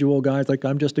individual guys, like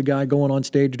I'm just a guy going on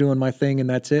stage doing my thing and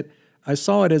that's it. I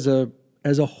saw it as a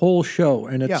whole show,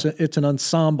 and it's an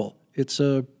ensemble.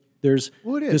 There's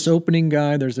this opening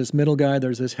guy, there's this middle guy,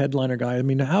 there's this headliner guy. I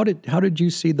mean, how did you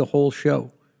see the whole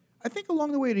show? I think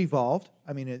along the way it evolved.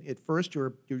 I mean, at first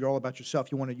you're all about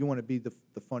yourself. You want to be the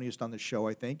funniest on the show,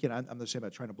 I think. And I'm not saying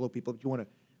about trying to blow people, but you want to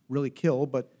really kill.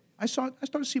 But I started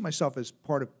to see myself as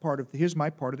part of here's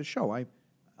my part of the show.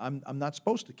 I'm not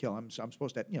supposed to kill. I'm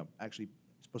supposed to actually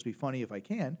supposed to be funny if I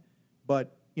can,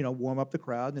 but warm up the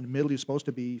crowd. And in the middle you're supposed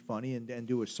to be funny and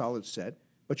do a solid set.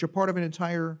 But you're part of an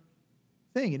entire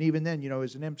thing. And even then,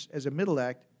 as a middle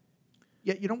act,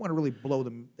 Yeah, you don't want to really blow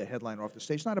the headliner off the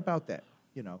stage. It's not about that,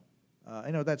 you know.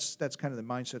 I know that's kind of the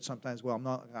mindset sometimes. Well, I'm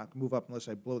not going to move up unless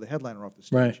I blow the headliner off the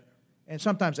stage. Right. And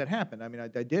sometimes that happened. I mean, I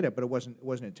did it, but it wasn't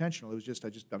intentional. It was just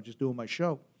I'm just doing my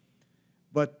show.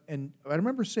 And I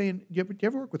remember saying, do you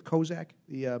ever work with Kozak,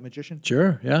 the magician?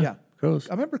 Sure, yeah. Yeah. Of course.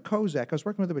 I remember Kozak. I was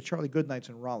working with him at Charlie Goodnight's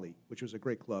in Raleigh, which was a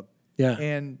great club. Yeah.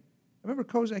 And I remember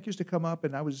Kozak used to come up,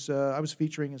 and I was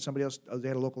featuring, and somebody else, they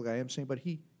had a local guy emceeing, but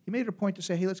he made it a point to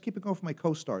say, hey, let's keep it going for my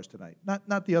co-stars tonight.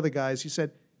 Not the other guys. He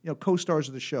said, co-stars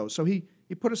of the show. So he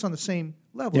put us on the same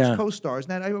level Yeah. as co-stars.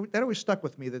 And that always stuck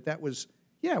with me, that was,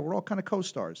 yeah, we're all kind of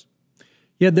co-stars.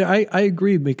 Yeah, I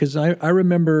agree because I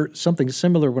remember something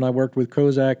similar when I worked with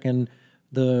Kozak, and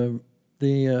the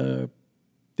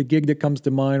gig that comes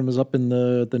to mind was up in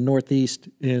the Northeast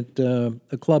at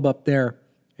a club up there,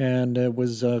 and it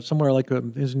was somewhere like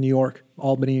it was New York,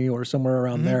 Albany, or somewhere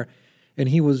around there, and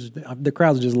the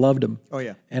crowds just loved him. Oh,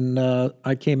 yeah. And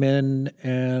I came in,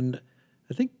 and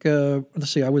I think let's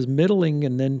see, I was middling,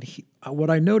 and then what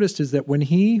I noticed is that when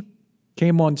he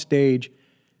came on stage,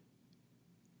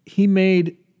 he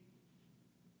made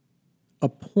a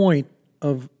point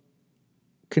of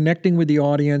connecting with the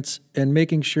audience and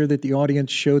making sure that the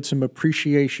audience showed some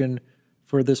appreciation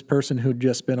for this person who'd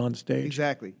just been on stage.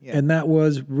 Exactly. Yeah. And that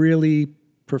was really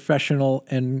professional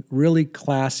and really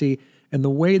classy. And the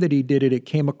way that he did it, it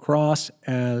came across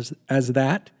as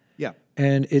that. Yeah.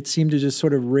 And it seemed to just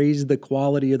sort of raise the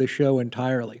quality of the show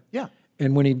entirely. Yeah.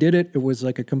 And when he did it, it was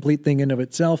like a complete thing in of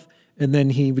itself. And then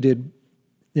he did,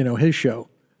 his show,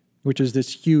 which is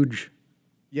this huge,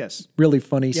 Yes. really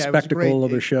funny Yeah, it was spectacle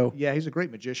of a show. Yeah, he's a great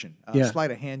magician. Yeah.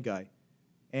 Sleight of hand guy.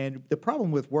 And the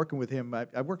problem with working with him,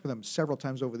 I worked with him several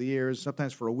times over the years,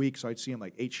 sometimes for a week, so I'd see him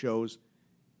like 8 shows.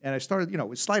 And I started,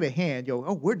 with sleight of hand,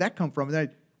 where'd that come from? And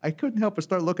then I couldn't help but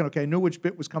start looking, okay, I knew which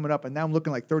bit was coming up, and now I'm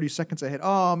looking like 30 seconds ahead.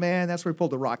 Oh, man, that's where he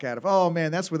pulled the rock out of. Oh,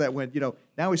 man, that's where that went.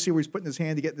 Now we see where he's putting his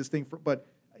hand to get this thing. But,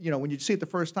 when you see it the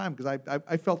first time, because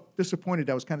I felt disappointed.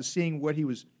 I was kind of seeing what he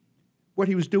was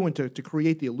doing to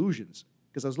create the illusions.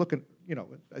 Because I was looking,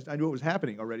 I knew it was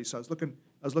happening already, so I was looking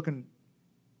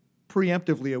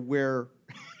preemptively at where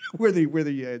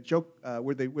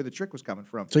the trick was coming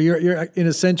from. So you're in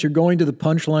a sense, you're going to the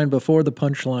punchline before the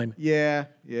punchline. Yeah,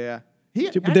 yeah.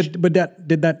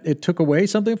 It took away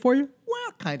something for you?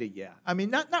 Well, kind of, yeah. I mean,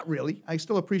 not really. I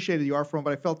still appreciated the art form,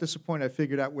 but I felt disappointed. I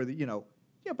figured out where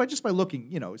but just by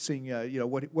looking, seeing,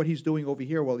 what he's doing over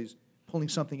here while he's pulling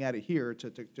something out of here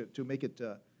to make it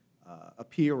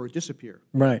appear or disappear.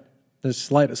 Right. There's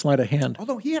sleight of hand.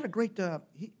 Although he had a great,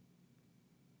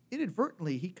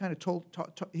 inadvertently, he kind of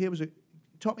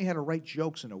taught me how to write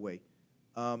jokes in a way,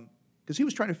 because he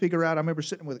was trying to figure out. I remember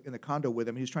sitting in the condo with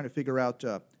him. He was trying to figure out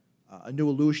a new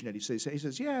illusion that he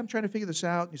says, yeah, I'm trying to figure this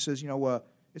out. And he says,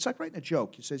 it's like writing a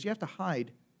joke. He says you have to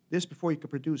hide this before you can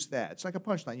produce that. It's like a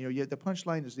punchline. The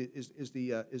punchline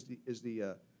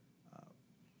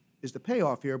is the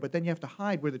payoff here, but then you have to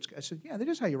hide where I said, yeah, that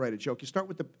is how you write a joke. You start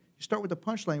with the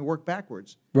punchline and work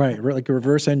backwards. Right, like a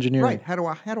reverse engineering. Right. How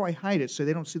do I hide it so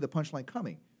they don't see the punchline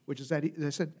coming? Which is that I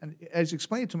said, and as he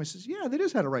explained it to him, I says, yeah, that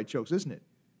is how to write jokes, isn't it?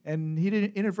 And he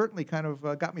inadvertently kind of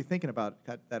got me thinking about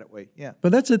that way. Yeah.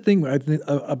 But that's the thing I think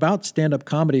about stand-up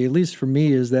comedy, at least for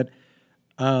me, is that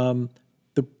I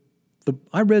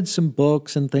read some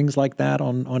books and things like that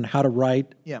on how to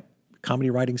write. Yeah.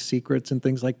 Comedy writing secrets and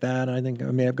things like that. And I think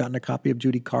I may have gotten a copy of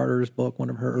Judy Carter's book,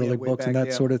 one of her early books, and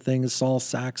that sort of thing. Saul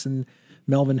Saxon,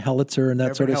 Melvin Helitzer, and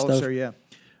that sort of stuff. Yeah.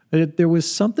 There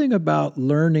was something about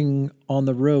learning on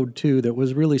the road too that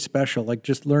was really special, like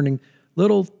just learning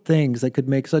little things that could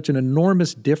make such an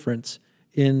enormous difference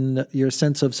in your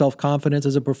sense of self-confidence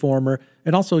as a performer,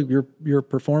 and also your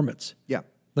performance. Yeah.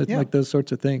 Like those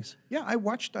sorts of things. Yeah, I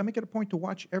make it a point to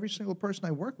watch every single person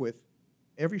I work with,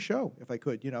 every show, if I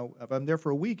could. If I'm there for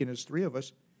a week and there's 3 of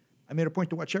us, I made a point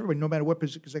to watch everybody, no matter what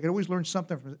position, because I could always learn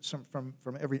something from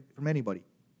anybody.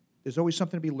 There's always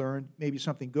something to be learned, maybe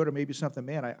something good or maybe something,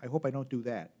 man, I hope I don't do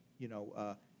that.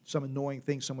 Some annoying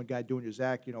thing, some guy doing his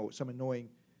act, some annoying,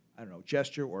 I don't know,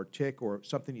 gesture or tick or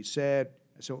something he said.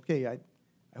 I said, okay, I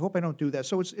hope I don't do that.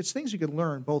 So it's things you can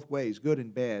learn both ways, good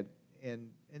and bad.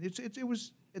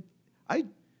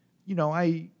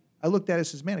 I looked at it and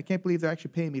says, man, I can't believe they're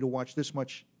actually paying me to watch this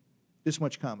much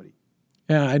comedy.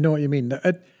 Yeah, I know what you mean.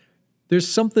 There's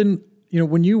something,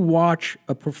 when you watch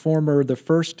a performer the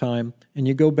first time and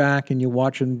you go back and you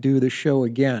watch them do the show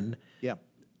again. Yeah.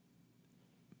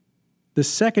 The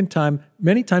second time,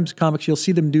 many times comics, you'll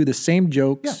see them do the same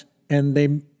jokes, and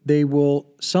they will,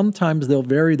 sometimes they'll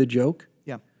vary the joke.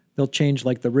 Yeah. They'll change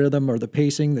like the rhythm or the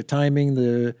pacing, the timing,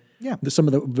 some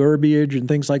of the verbiage and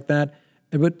things like that.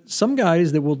 But some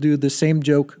guys that will do the same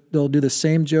joke, they'll do the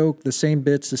same joke, the same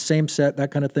bits, the same set, that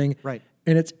kind of thing. Right.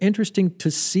 And it's interesting to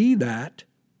see that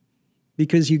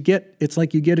because it's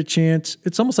like you get a chance.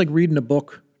 It's almost like reading a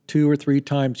book 2 or 3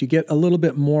 times. You get a little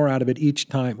bit more out of it each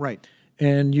time. Right.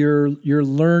 And you're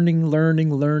learning,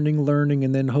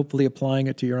 and then hopefully applying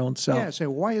it to your own self. Yeah. Say,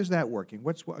 why is that working?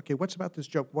 What's about this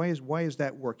joke? Why is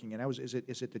that working? And is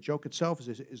it the joke itself?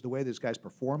 Is the way this guy's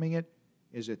performing it?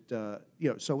 Is it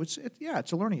So it's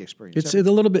a learning experience. It's a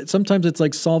little bit. Sometimes it's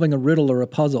like solving a riddle or a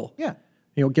puzzle. Yeah.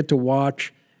 Get to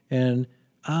watch and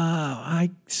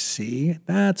I see.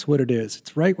 That's what it is.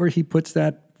 It's right where he puts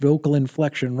that vocal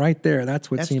inflection right there. That's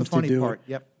what seems the funny to do part.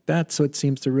 it. Yep. That's what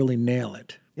seems to really nail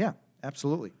it. Yeah.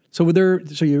 Absolutely. So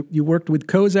you worked with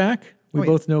Kozak. We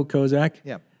both know Kozak.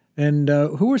 Yeah. And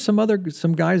who were some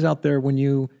guys out there when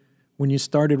you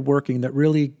started working that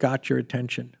really got your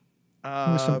attention? Who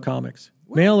were some comics,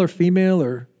 male or female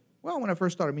or? Well, when I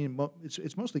first started,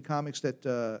 it's mostly comics that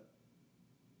the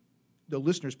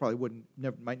listeners probably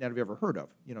might not have ever heard of.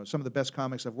 Some of the best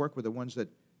comics I've worked with are ones that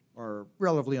are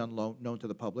relatively unknown to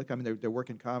the public. I mean, they're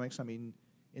working comics. I mean,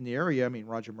 in the area,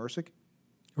 Roger Mersick.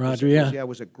 Roger,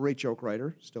 was a great joke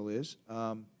writer, still is.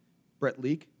 Brett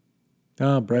Leake.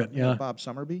 Oh, Brett, yeah. Bob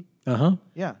Summerby. Uh-huh.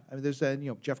 Yeah, there's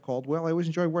Jeff Caldwell. I always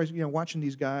enjoy watching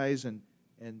these guys, and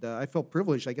I felt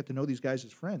privileged. I get to know these guys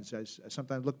as friends. I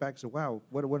sometimes look back and say, "Wow,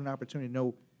 what an opportunity to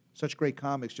know such great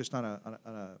comics just on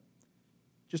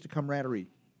just a camaraderie."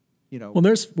 Well,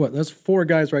 there's 4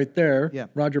 guys right there. Yeah.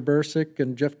 Roger Bursick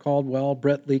and Jeff Caldwell,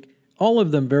 Brett Leake. All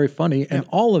of them very funny, and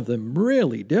all of them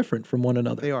really different from one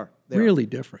another. They are. Really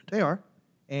different. They are.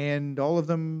 And all of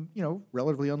them,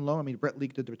 relatively unknown. I mean, Brett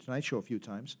Leake did the Tonight Show a few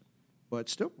times, but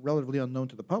still relatively unknown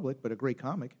to the public, but a great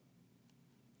comic.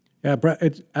 Yeah, Brett.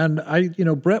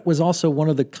 Brett was also one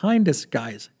of the kindest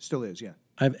guys Still is, yeah.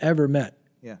 I've ever met.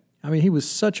 Yeah. I mean, he was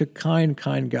such a kind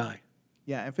guy.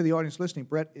 Yeah, and for the audience listening,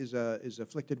 Brett is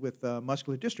afflicted with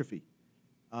muscular dystrophy,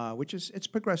 which it's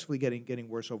progressively getting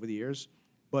worse over the years.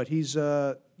 But he's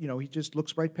he just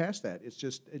looks right past that. It's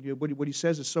just what he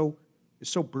says is so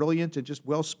brilliant and just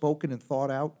well spoken and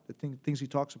thought out. The things he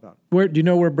talks about. Do you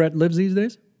know where Brett lives these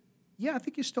days? Yeah, I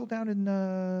think he's still down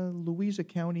in Louisa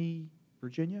County,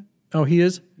 Virginia. Oh, he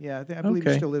is? Yeah, I believe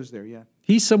he still lives there. Yeah.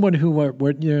 He's someone who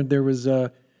there was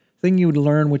a thing you would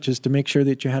learn, which is to make sure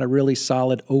that you had a really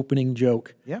solid opening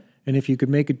joke. Yeah. And if you could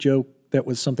make a joke that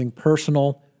was something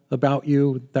personal about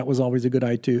you, that was always a good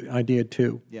idea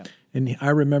too. Yeah. And I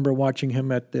remember watching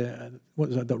him at the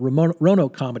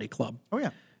Roanoke Comedy Club. Oh yeah.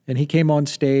 And he came on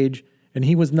stage, and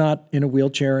he was not in a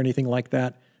wheelchair or anything like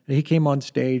that. And he came on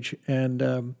stage,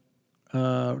 and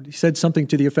he said something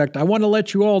to the effect, "I want to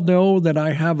let you all know that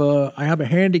I have a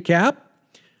handicap,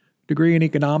 degree in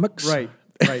economics." Right.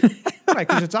 Right. Right.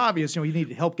 Because it's obvious. You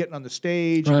needed help getting on the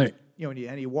stage. Right.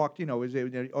 And he walked.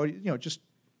 Just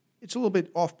it's a little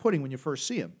bit off-putting when you first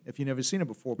see him if you've never seen him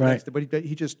before. But Right.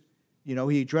 He just.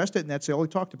 He addressed it, and that's all he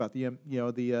talked about, the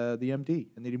MD,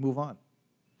 and then he move on.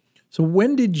 So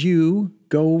when did you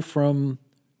go from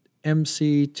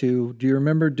MC to, do you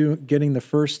remember getting the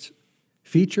first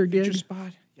feature gig? Feature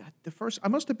spot. Yeah, I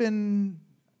must have been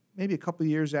maybe a couple of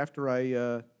years after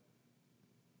I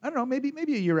don't know, maybe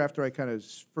a year after I kind of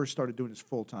first started doing this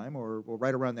full time, or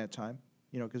right around that time,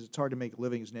 because it's hard to make a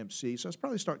living as an MC. So I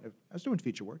was doing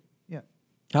feature work. Yeah.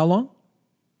 How long?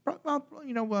 Well,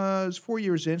 it was 4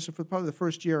 years in, so for probably the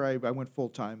first year, I went full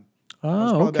time.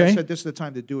 Oh, okay. I said this is the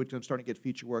time to do it because I'm starting to get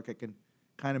feature work. I can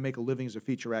kind of make a living as a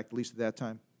feature act, at least at that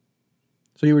time.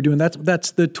 So you were doing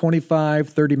that's the 25,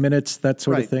 30 minutes, that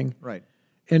sort of thing. Right.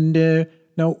 And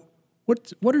now,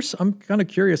 I'm kind of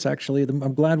curious, actually.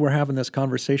 I'm glad we're having this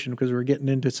conversation because we're getting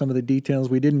into some of the details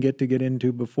we didn't get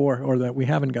into before, or that we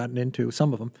haven't gotten into,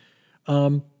 some of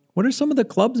them. What are some of the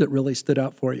clubs that really stood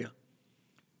out for you?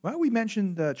 Well, we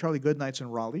mentioned Charlie Goodnight's in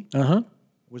Raleigh. Uh-huh.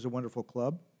 It was a wonderful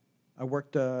club. I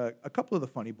worked a couple of the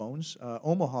Funny Bones.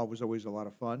 Omaha was always a lot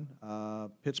of fun.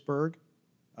 Pittsburgh,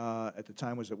 at the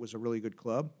time, was a really good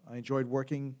club. I enjoyed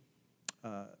working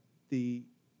the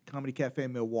Comedy Cafe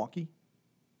in Milwaukee.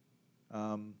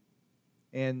 And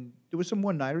there was some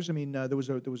one-nighters. I mean, there was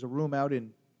a room out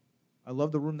in. I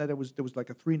love the room there was like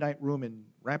a 3-night room in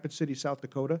Rapid City, South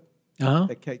Dakota,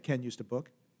 that Ken used to book.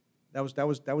 That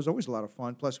was always a lot of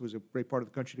fun. Plus, it was a great part of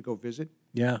the country to go visit.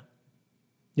 Yeah.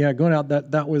 Yeah, going out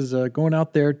that was going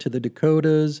out there to the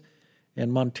Dakotas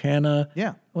and Montana.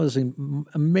 Yeah, was an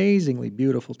amazingly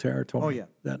beautiful territory. Oh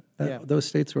yeah, those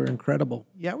states were incredible.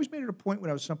 Yeah, I always made it a point when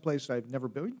I was someplace I've never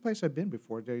been, any place I've been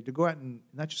before, to go out and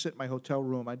not just sit in my hotel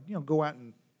room. I'd go out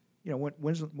and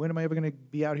when am I ever going to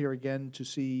be out here again to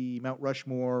see Mount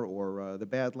Rushmore or the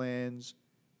Badlands?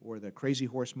 the Crazy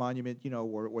Horse Monument,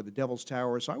 or the Devil's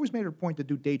Tower. So I always made it a point to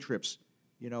do day trips,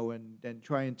 and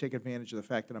try and take advantage of the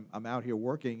fact that I'm out here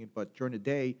working, but during the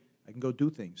day I can go do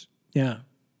things. Yeah.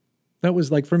 That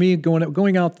was like for me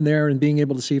going out there and being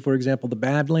able to see, for example, the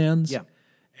Badlands Yeah.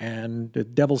 and the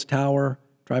Devil's Tower,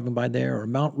 driving by there, or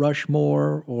Mount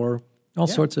Rushmore, or all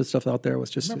Yeah. sorts of stuff out there was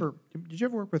just Remember, did you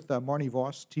ever work with Marnie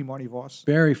Voss, T. Marnie Voss?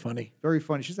 very funny. Very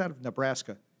funny. She's out of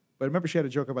Nebraska. But I remember she had a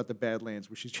joke about the Badlands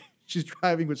where she's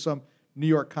driving with some New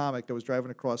York comic that was driving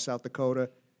across South Dakota,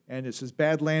 and it says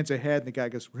Badlands ahead, and the guy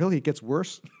goes, "Really? It gets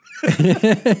worse?"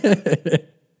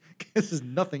 This is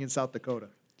nothing in South Dakota.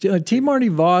 T. Marty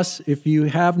Voss, if you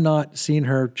have not seen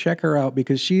her, check her out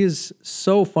because she is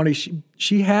so funny.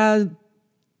 She's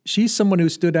someone who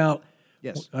stood out.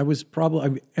 Yes. I was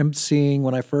probably emceeing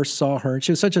when I first saw her, and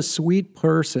she was such a sweet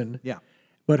person. Yeah.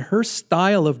 But her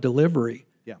style of delivery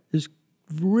Yeah. is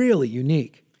really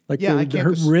unique. Like Yeah, I can't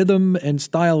her dis- rhythm and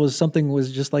style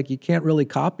was just like you can't really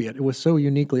copy it. It was so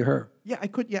uniquely her. Yeah, I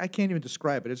could. Yeah, I can't even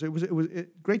describe it. It was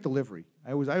great delivery.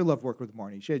 I loved working with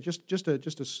Marnie. She had just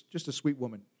a sweet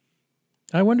woman.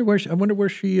 I wonder where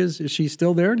she is. Is she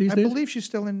still there these I days? believe she's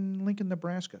still in Lincoln,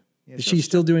 Nebraska. Yeah, Is she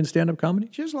still doing stand-up comedy?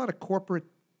 She has a lot of corporate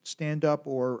stand-up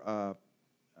or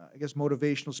I guess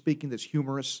motivational speaking that's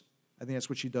humorous. I think that's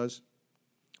what she does.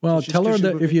 Well, she's- tell her she's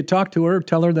that with if me. you talk to her,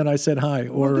 tell her that I said hi,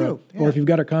 or do, or yeah. if you've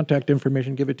got her contact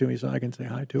information, give it to me so I can say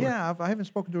hi to her. Yeah, I haven't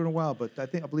spoken to her in a while, but I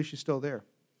believe she's still there.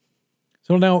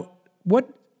 So now,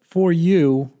 what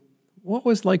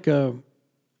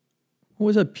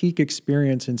was a peak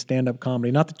experience in stand-up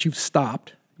comedy? Not that you've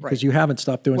stopped, because Right. you haven't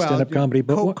stopped doing stand-up yeah, comedy,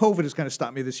 but COVID has kind of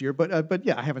stopped me this year, but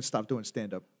yeah, I haven't stopped doing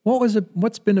stand-up.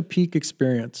 what's been a peak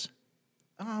experience?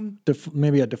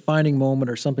 Maybe a defining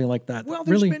moment or something like that. Well,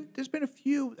 really, there's been a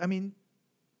few. I mean,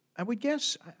 I would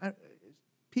guess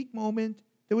peak moment.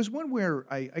 There was one where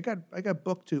I got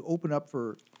booked to open up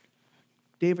for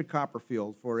David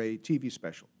Copperfield for a TV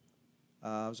special. It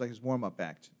was like his warm-up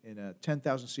act in a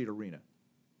 10,000-seat arena.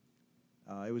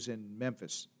 It was in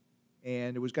Memphis,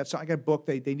 and I got booked.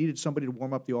 They needed somebody to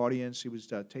warm up the audience. He was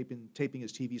taping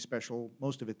his TV special,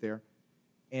 most of it there,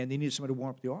 and they needed somebody to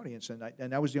warm up the audience.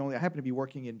 And I was the only. I happened to be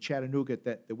working in Chattanooga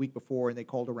the week before, and they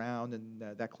called around, and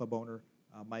that club owner,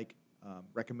 Mike,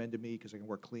 recommended me because I can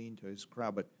work clean to his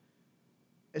crowd. But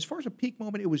as far as a peak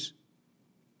moment, it was.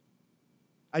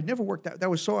 I'd never worked that. That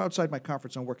was so outside my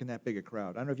comfort zone working that big a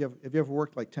crowd. I don't know if you ever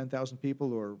worked like 10,000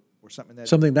 people or something that.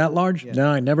 something that large? Yeah. No,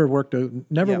 I never worked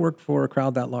Yeah. worked for a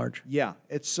crowd that large. Yeah,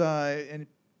 it's and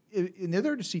they're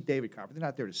there to see David Copperfield. They're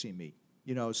not there to see me,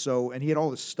 So and he had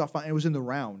all this stuff on. It was in the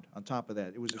round on top of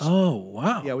that. It was. Oh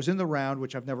wow! Yeah, it was in the round,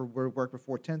 which I've never worked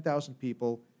before. 10,000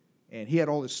 people, and he had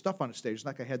all this stuff on the stage. It's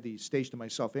not like I had the stage to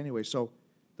myself anyway. So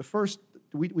the first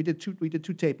we did two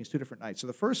tapings, 2 different nights. So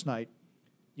the first night,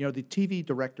 the TV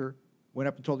director went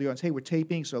up and told the audience, "Hey, we're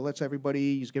taping, so he's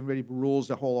giving everybody rules."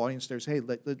 The whole audience there's, "Hey,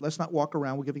 let's not walk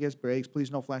around. We'll give you guys breaks.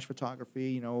 Please, no flash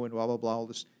photography, and blah blah blah. All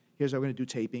this. Here's how we're going to do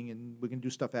taping, and we're going to do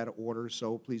stuff out of order.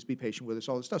 So please be patient with us.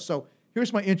 All this stuff." So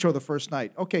here's my intro the first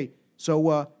night. Okay,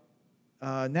 so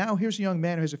now here's a young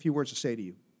man who has a few words to say to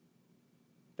you.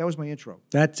 That was my intro.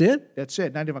 That's it. That's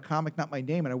it. Not even a comic, not my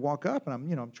name. And I walk up, and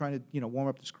I'm trying to warm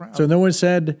up this crowd. So no one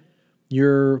said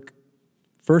you're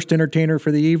first entertainer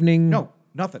for the evening. No,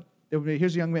 nothing.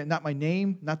 Here's a young man, not my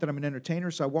name, not that I'm an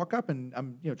entertainer. So I walk up and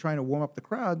I'm trying to warm up the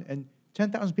crowd, and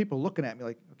 10,000 people are looking at me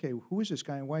like, okay, who is this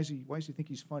guy, and why does he think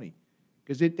he's funny?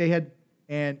 Because they had,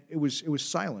 and it was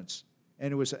silence,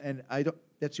 and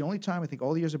that's the only time I think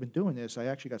all the years I've been doing this I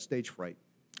actually got stage fright.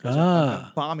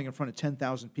 I'm bombing in front of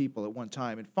 10,000 people at one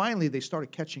time, and finally they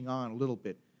started catching on a little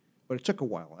bit, but it took a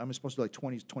while. I'm supposed to do like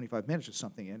 20, 25 minutes or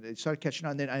something, and they started catching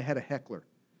on. And then I had a heckler,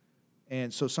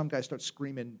 and so some guy starts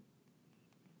screaming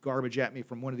garbage at me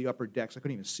from one of the upper decks. I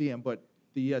couldn't even see him, but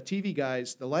the TV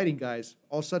guys, the lighting guys,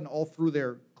 all of a sudden all threw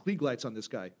their Klieg lights on this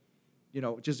guy. It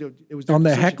was their On the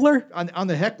decision. heckler? On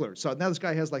the heckler. So now this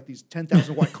guy has like these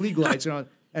 10,000 watt Klieg lights,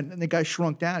 and the guy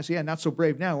shrunk down. I said, "Yeah, not so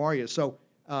brave now, are you?" So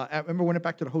I remember when I went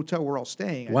back to the hotel we're all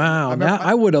staying. Wow,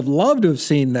 I would have loved to have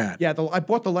seen that. Yeah, I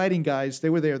bought the lighting guys. They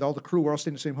were there. All the crew were all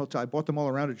staying in the same hotel. I bought them all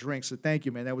a round of drinks. Said, "Thank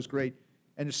you, man. That was great."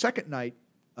 And the second night,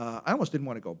 I almost didn't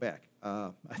want to go back.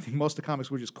 I think most of the comics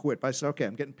would just quit. But I said, "Okay,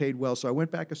 I'm getting paid well." So I went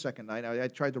back a second night. I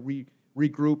tried to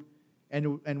regroup.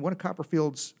 And one of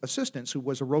Copperfield's assistants, who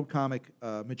was a road comic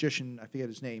magician, I forget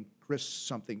his name, Chris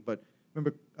something, but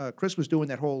remember Chris was doing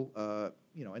that whole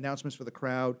announcements for the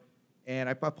crowd. And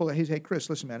I pulled out, "Hey, Chris,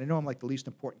 listen, man, I know I'm like the least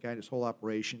important guy in this whole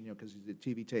operation, because he's the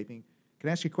TV taping. Can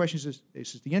I ask you a question?" He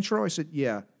says, "The intro?" I said,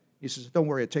 "Yeah." He says, "Don't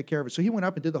worry, I'll take care of it." So he went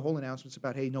up and did the whole announcements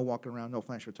about, hey, no walking around, no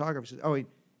flash photography. He says, "Oh,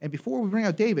 and before we bring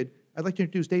out David, I'd like to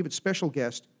introduce David's special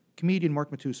guest, comedian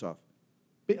Mark Matusoff.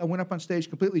 I went up on stage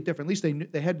completely different. At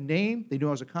least they had a name. They knew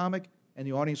I was a comic, and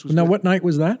the audience was Now, with what night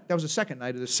was that? That was the second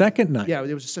night of this. Second night? Yeah,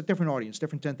 there was a different audience,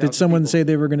 different 10,000 Did someone people. say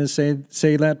they were going to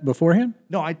say that beforehand?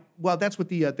 No, well, that's what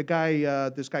the guy,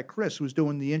 this guy Chris, who was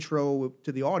doing the intro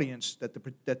to the audience that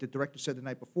the director said the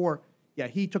night before. Yeah,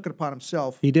 he took it upon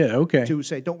himself. He did. Okay. To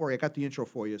say, "Don't worry, I got the intro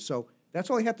for you." So that's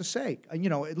all he had to say. And,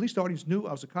 at least the audience knew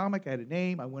I was a comic. I had a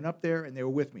name. I went up there, and they were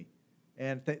with me.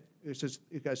 And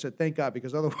I said, "Thank God,"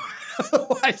 because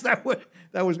otherwise that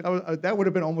would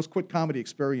have been almost quit comedy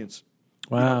experience.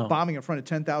 Wow. Bombing in front of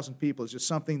 10,000 people is just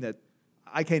something that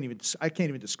I can't even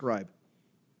describe.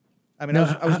 I mean,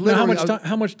 Now, I was literally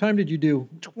how much time did you do?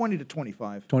 20 to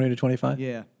 25. 20 to 25?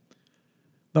 Yeah.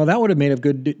 No, that would have made a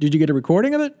good. Did you get a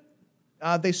recording of it?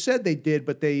 They said they did,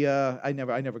 but I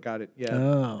never got it. Yeah,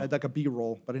 Oh. I had like a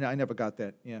B-roll, but I never got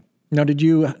that. Yeah. Now, did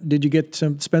you get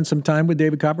spend some time with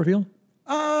David Copperfield?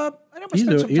 I never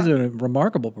spent some He's time. a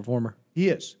remarkable performer. He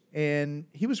is, and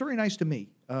he was very nice to me.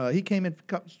 He came in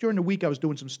during the week. I was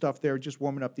doing some stuff there, just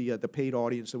warming up the paid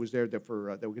audience that was there that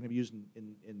were going to be used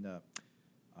in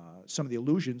some of the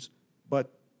illusions.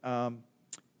 But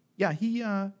yeah,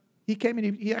 he came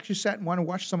in. He actually sat and wanted to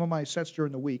watch some of my sets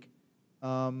during the week.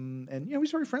 And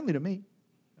he's very friendly to me.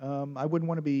 I wouldn't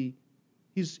want to be.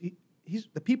 He's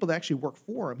the people that actually work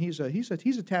for him. He's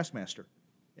a taskmaster.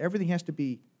 Everything has to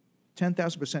be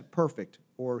 10,000% perfect,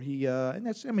 or and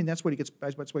that's what he gets.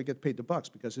 That's why he gets paid the bucks,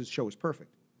 because his show is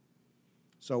perfect.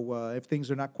 So if things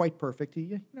are not quite perfect,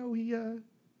 he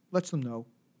lets them know.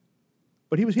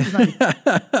 But he was nice.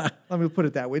 Let me put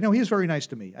it that way. No, he was very nice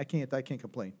to me. I can't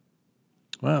complain.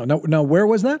 Wow. Now, where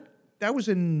was that? That was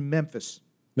in Memphis.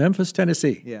 Memphis,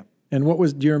 Tennessee. Yeah. And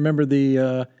do you remember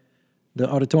the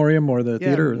auditorium or the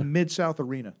theater? Yeah, Mid-South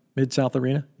Arena. Mid-South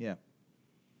Arena? Yeah.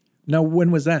 Now,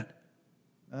 when was that?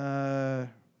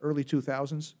 Early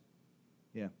 2000s.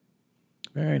 Yeah.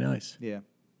 Very nice. Yeah.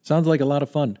 Sounds like a lot of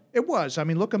fun. It was. I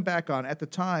mean, looking back on at the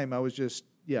time, I was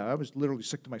literally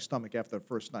sick to my stomach after the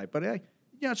first night. But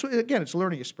it's a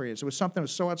learning experience. It was something that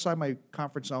was so outside my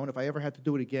comfort zone. If I ever had to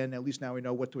do it again, at least now I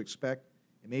know what to expect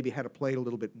and maybe how to play it a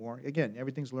little bit more. Again,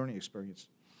 everything's a learning experience.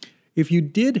 If you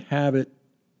did have it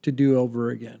to do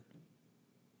over again,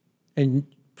 and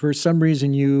for some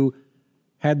reason you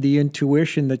had the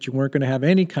intuition that you weren't going to have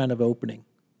any kind of opening,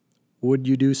 would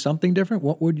you do something different?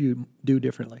 What would you do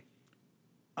differently?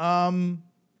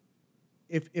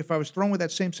 If I was thrown with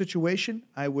that same situation,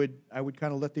 I would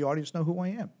kind of let the audience know who I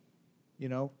am.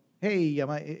 Hey,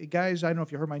 guys, I don't know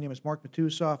if you heard, my name is Mark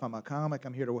Matusoff. I'm a comic.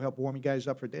 I'm here to help warm you guys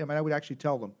up for day. I mean, I would actually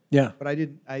tell them. Yeah. But I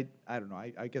didn't. I don't know.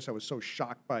 I guess I was so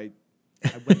shocked by.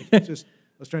 I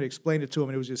was trying to explain it to him,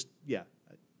 and it was just yeah.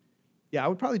 I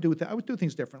would probably do it. I would do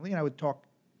things differently, and I would talk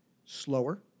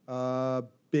slower,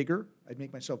 bigger. I'd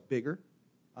make myself bigger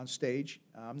on stage.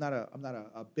 I'm not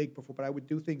a big performer, but I would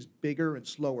do things bigger and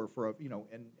slower for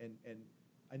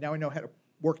now I know how to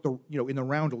work in the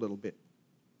round a little bit.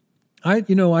 I'd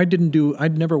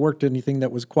never worked anything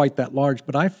that was quite that large,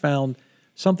 but I found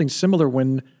something similar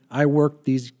when I worked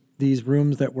these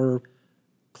rooms that were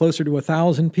closer to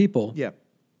 1,000 people. Yeah.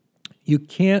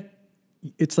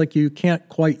 It's like you can't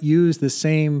quite use the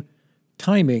same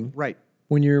timing. Right.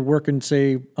 When you're working,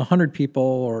 say, 100 people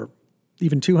or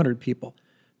even 200 people.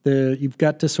 You've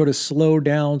got to sort of slow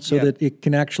down so that it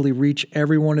can actually reach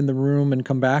everyone in the room and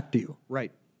come back to you.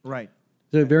 Right.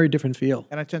 It's a very different feel.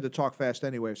 And I tend to talk fast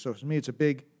anyway, so for me it's a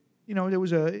big, there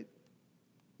was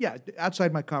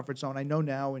outside my comfort zone. I know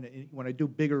now when I do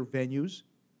bigger venues,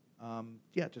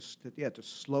 to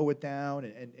slow it down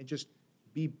and just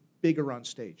be bigger on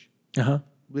stage. Uh-huh.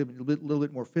 A little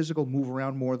bit more physical, move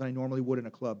around more than I normally would in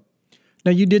a club.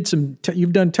 Now you did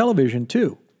you've done television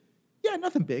too. Yeah,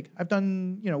 nothing big. I've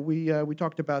done, we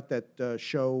talked about that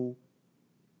show,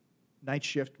 Night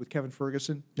Shift with Kevin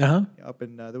Ferguson. Uh-huh. Up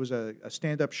in there was a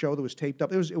stand-up show that was taped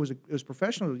up. It was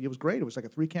professional. It was great. It was like a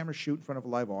 3-camera shoot in front of a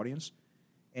live audience,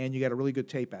 and you got a really good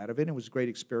tape out of it. It was a great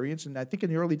experience. And I think in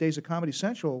the early days of Comedy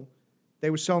Central, they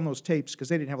were selling those tapes because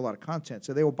they didn't have a lot of content,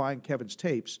 so they were buying Kevin's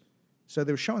tapes. So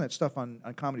they were showing that stuff on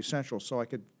Comedy Central, so I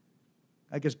could,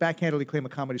 I guess, backhandedly claim a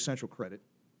Comedy Central credit.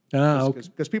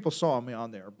 Because people saw me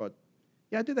on there. But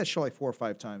yeah, I did that show like 4 or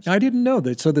 5 times. I didn't know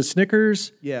that. So the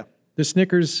Snickers. Yeah. The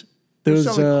Snickers. They were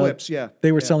selling clips, yeah.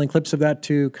 They were selling clips of that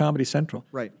to Comedy Central.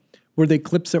 Right. Were they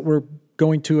clips that were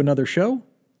going to another show?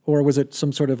 Or was it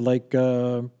some sort of like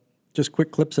just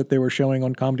quick clips that they were showing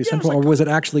on Comedy Central? Or was it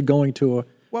actually going to a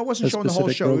Well, it wasn't showing the whole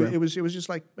show. Program? It was just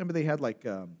like, remember they had like,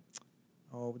 there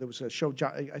was a show,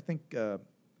 I think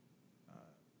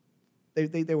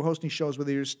they were hosting shows where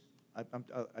they just I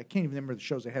can't even remember the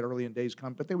shows they had early in days,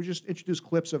 but they would just introduce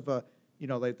clips of,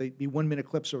 like they'd be 1 minute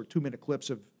clips or 2 minute clips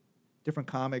of different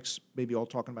comics, maybe all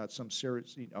talking about some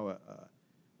series,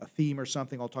 a theme or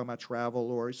something, all talking about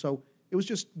travel or so. It was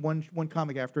just one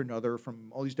comic after another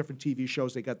from all these different TV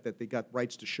shows they got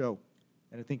rights to show,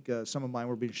 and I think some of mine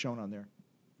were being shown on there.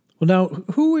 Well, now,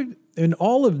 who would, in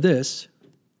all of this,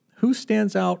 who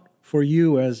stands out for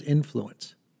you as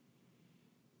influence?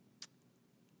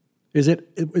 Is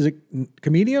it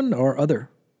comedian or other?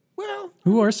 Well,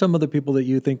 Who are some of the people that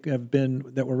you think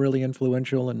that were really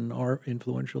influential and are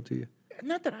influential to you?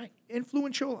 not that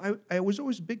influential. I was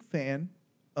always a big fan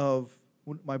of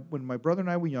when my brother and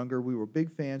I were younger. We were big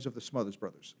fans of the Smothers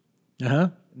Brothers. Uh-huh.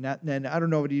 And I don't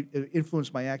know if it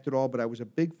influenced my act at all, but I was a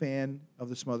big fan of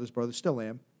the Smothers Brothers, still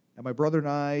am. And my brother and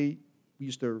I, we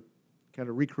used to kind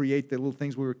of recreate the little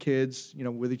things we were kids,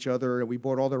 with each other, and we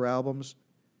bought all their albums.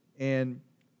 And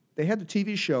they had the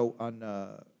TV show on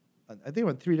I think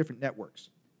on 3 different networks,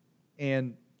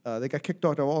 and they got kicked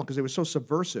off all because they were so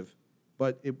subversive.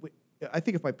 But I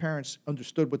think if my parents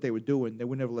understood what they were doing, they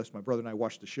would never let my brother and I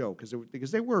watch the show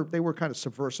because they were kind of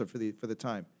subversive for the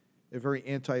time. They're very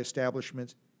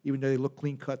anti-establishment, even though they look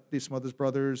clean cut, these Smothers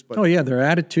Brothers. But Oh yeah, their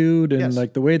attitude and Yes.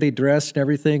 like the way they dressed and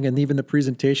everything, and even the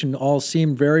presentation all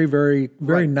seemed very, very,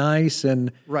 very Right. nice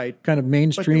and Right. kind of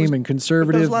mainstream was- and but there was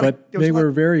conservative, a lot of- but there was they a lot-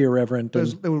 were very irreverent. There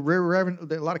And, were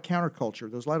a lot of counterculture.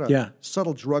 There was a lot of Yeah.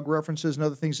 subtle drug references and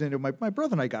other things in it. My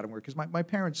brother and I got them because my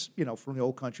parents, from the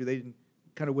old country, they didn't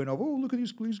kind of went over, oh, look at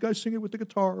these guys singing with the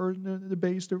guitar and the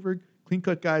bass. They're very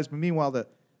clean-cut guys. But meanwhile,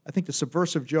 I think the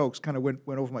subversive jokes kind of went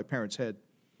over my parents' head.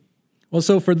 well,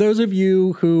 so for those of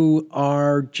you who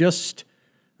are just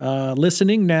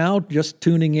listening now, just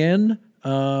tuning in,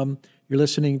 you're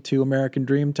listening to American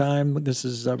Dreamtime. This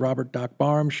is Robert Doc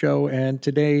Barham Show, and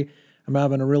today I'm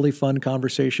having a really fun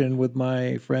conversation with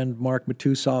my friend Mark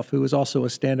Matusoff, who is also a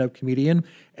stand-up comedian,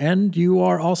 and you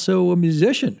are also a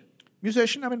musician.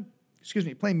 Musician, I've been,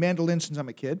 playing mandolin since I'm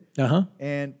a kid. Uh-huh.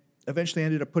 And eventually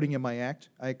ended up putting in my act.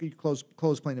 I close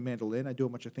playing the mandolin. I do a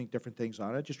bunch of different things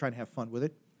on it, just trying to have fun with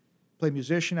it. Play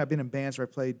musician. I've been in bands where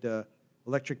I played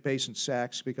electric bass and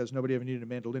sax because nobody ever needed a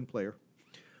mandolin player.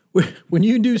 When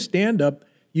you do stand-up,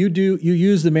 you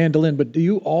use the mandolin, but do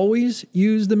you always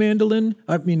use the mandolin?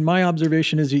 I mean, my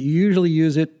observation is that you usually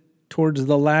use it towards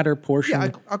the latter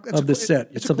portion of the set.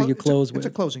 It's something you close with.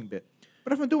 It's a closing bit.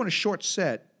 But if I'm doing a short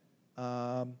set,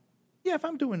 if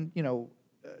I'm doing, a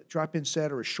drop-in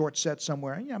set or a short set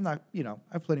somewhere, I'm not, I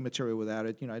have plenty of material without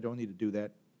it. I don't need to do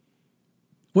that.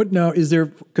 What now is there?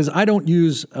 Because I don't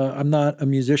use. I'm not a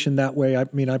musician that way. I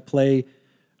mean,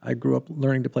 I grew up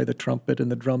learning to play the trumpet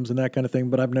and the drums and that kind of thing,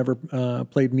 but I've never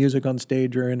played music on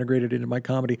stage or integrated it into my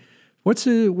comedy. What's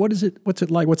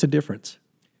it like? What's the difference?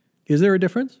 Is there a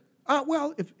difference?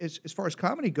 Well, as far as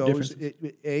comedy goes,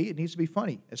 it needs to be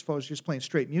funny as far as just playing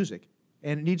straight music,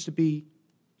 and it needs to be.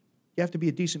 You have to be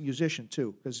a decent musician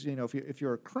too, because if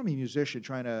you're a crummy musician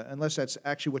unless that's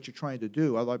actually what you're trying to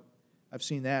do. I've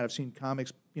seen that. I've seen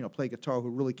comics play guitar who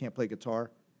really can't play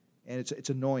guitar, and it's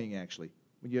annoying actually.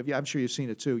 I'm sure you've seen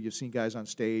it too. You've seen guys on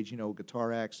stage,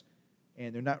 guitar acts,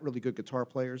 and they're not really good guitar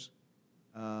players,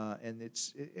 and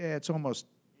it's almost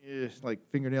like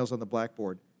fingernails on the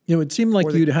blackboard. It would seem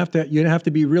like you'd have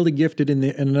to be really gifted in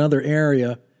another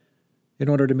area in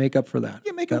order to make up for that.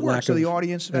 Yeah, make that it work. lack So the of-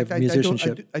 audience, in of fact,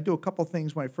 musicianship. I do a couple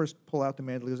things when I first pull out the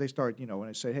mandolin because they start, when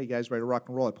I say, "Hey guys, ready to rock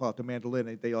and roll," I pull out the mandolin.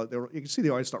 You can see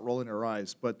the audience start rolling their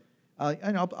eyes. But I'll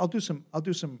do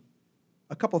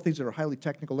a couple of things that are highly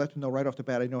technical. Let them know right off the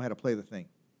bat I know how to play the thing,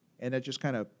 and that just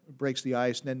kind of breaks the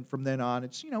ice. And then from then on,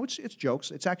 it's it's jokes.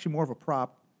 It's actually more of a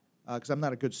prop because I'm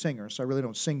not a good singer, so I really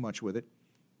don't sing much with it.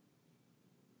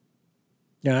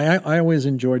 Yeah, I always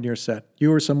enjoyed your set.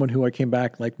 You were someone who I came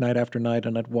back like night after night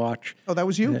and I'd watch. Oh, that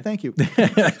was you. Thank you.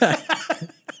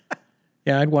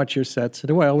 Yeah, I'd watch your sets.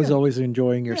 I was always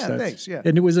enjoying your Yeah, sets. thanks, yeah.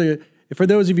 And it was for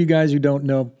those of you guys who don't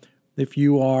know,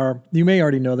 you may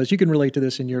already know this, you can relate to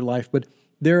this in your life, but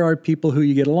there are people who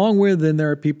you get along with and there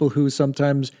are people who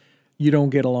sometimes you don't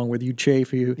get along with. You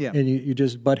chafe, Yeah. and you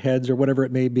just butt heads or whatever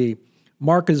it may be.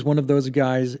 Mark is one of those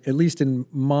guys, at least in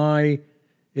my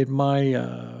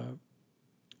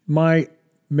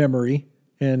memory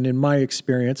and in my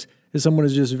experience, is someone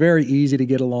who's just very easy to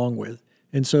get along with.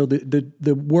 And so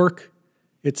the work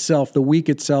itself, the week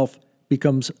itself,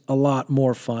 becomes a lot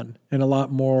more fun and a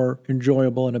lot more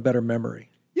enjoyable and a better memory.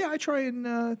 Yeah, I try and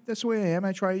that's the way I am.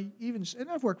 I try and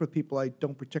I've worked with people I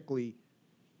don't particularly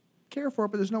care for,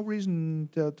 but there's no reason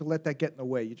to let that get in the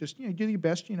way. You just do your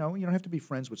best. You don't have to be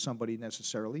friends with somebody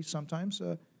necessarily. Sometimes,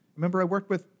 remember I worked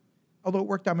with, although it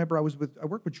worked out. I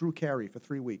worked with Drew Carey for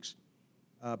 3 weeks.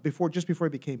 just before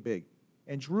he became big.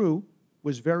 And Drew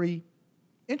was very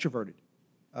introverted.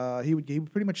 He would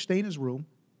pretty much stay in his room,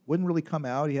 wouldn't really come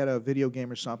out. He had a video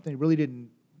game or something. He really didn't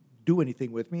do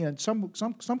anything with me. And some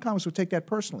comics would take that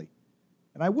personally,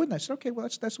 and I wouldn't. I said, okay, well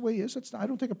that's the way he is. I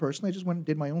don't take it personally. I just went and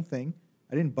did my own thing.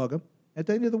 I didn't bug him. At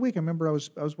the end of the week, I remember I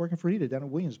was working for Eda down in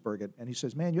Williamsburg, and he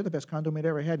says, "Man, you're the best condo mate I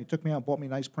ever had." And he took me out and bought me a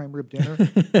nice prime rib dinner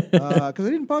because I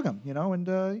didn't bug him, you know. And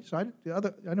so I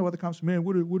know other comics, man,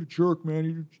 what a jerk, man.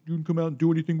 He didn't come out and do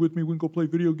anything with me. We wouldn't go play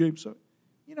video games. So,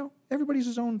 you know, everybody's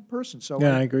his own person. So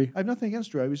Yeah, I agree. I have nothing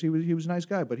against Drew. He was a nice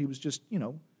guy, but he was just, you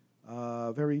know,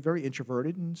 very, very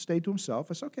introverted and stayed to himself.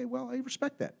 I said, okay, well, I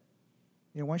respect that.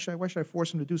 You know, why should I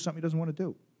force him to do something he doesn't want to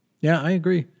do? Yeah, I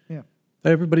agree. Yeah.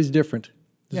 Everybody's different.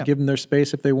 Just Yeah. give them their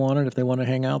space if they want it. If they want to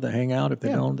hang out, they hang out. If they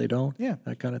Yeah. don't, they don't. Yeah.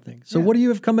 That kind of thing. So Yeah. what do you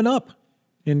have coming up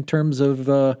in terms of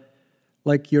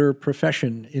like your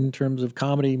profession, in terms of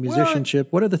comedy,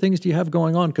 musicianship? What other things do you have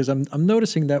going on? Because I'm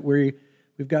noticing that we've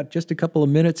got just a couple of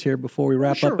minutes here before we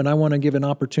wrap sure. up, and I want to give an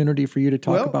opportunity for you to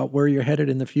talk Well, about where you're headed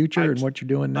in the future and what you're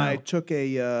doing now. I took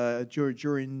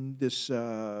during this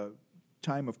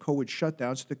time of COVID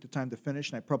shutdowns, I took the time to finish,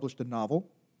 and I published a novel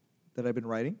that I've been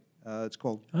writing. It's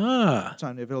called, it's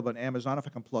available on Amazon if I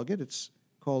can plug it. It's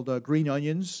called Green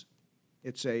Onions.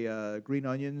 It's a Green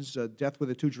Onions, Death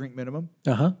with a 2-Drink Minimum.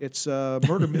 Uh-huh. It's a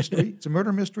murder mystery. It's a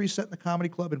murder mystery set in the comedy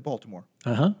club in Baltimore.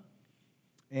 Uh-huh.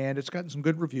 And it's gotten some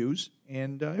good reviews,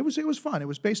 and it was fun. It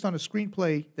was based on a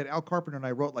screenplay that Al Carpenter and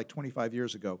I wrote like 25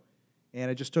 years ago,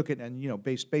 and I just took it and, you know,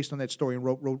 based on that story and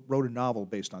wrote a novel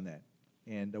based on that,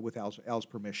 and with Al's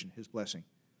permission, his blessing,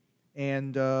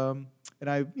 and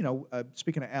I, you know,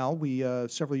 speaking of Al, we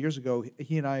several years ago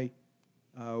he and I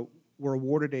were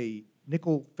awarded a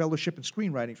Nickel Fellowship in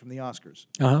Screenwriting from the Oscars.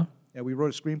 Uh-huh. And we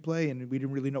wrote a screenplay, and we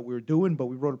didn't really know what we were doing, but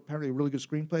we wrote apparently a really good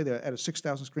screenplay. Out of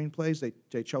 6,000 screenplays,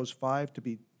 they chose 5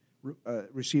 to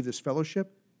receive this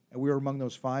fellowship, and we were among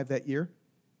those 5 that year.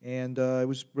 And it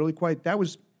was really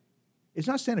it's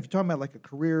not saying if you're talking about like a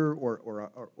career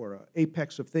or a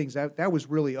apex of things, that was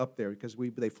really up there because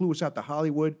they flew us out to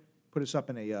Hollywood, put us up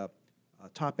in a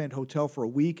top-end hotel for a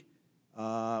week.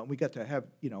 We got to have,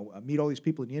 you know, meet all these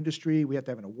people in the industry. We had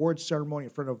to have an awards ceremony in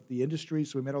front of the industry,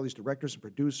 so we met all these directors and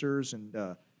producers, and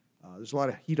there's a lot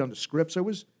of heat on the script. So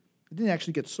it didn't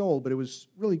actually get sold, but it was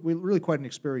really quite an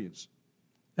experience.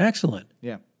 Excellent.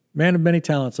 Yeah. Man of many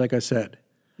talents, like I said.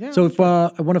 Yeah. So if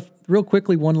I want to, real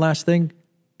quickly, one last thing.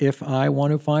 If I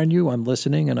want to find you, I'm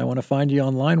listening, and I want to find you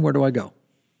online, where do I go?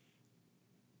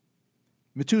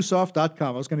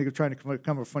 Matusoft.com. I was going to try to come up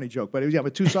with a funny joke, but yeah,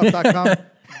 Matusoft.com.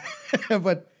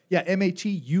 But yeah,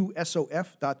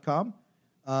 MATUSOF.com.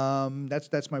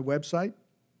 That's my website.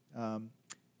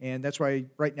 And that's why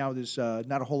right now there's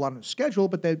not a whole lot on the schedule,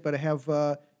 but I have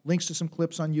links to some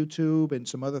clips on YouTube and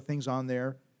some other things on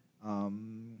there,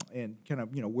 and kind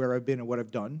of, you know, where I've been and what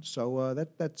I've done. So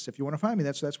that's if you want to find me,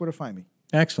 that's where to find me.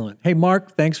 Excellent. Hey,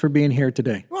 Mark, thanks for being here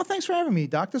today. Well, thanks for having me,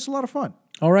 Doc. This is a lot of fun.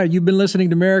 All right, you've been listening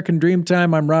to American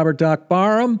Dreamtime. I'm Robert Doc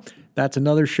Barham. That's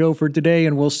another show for today,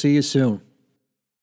 and we'll see you soon.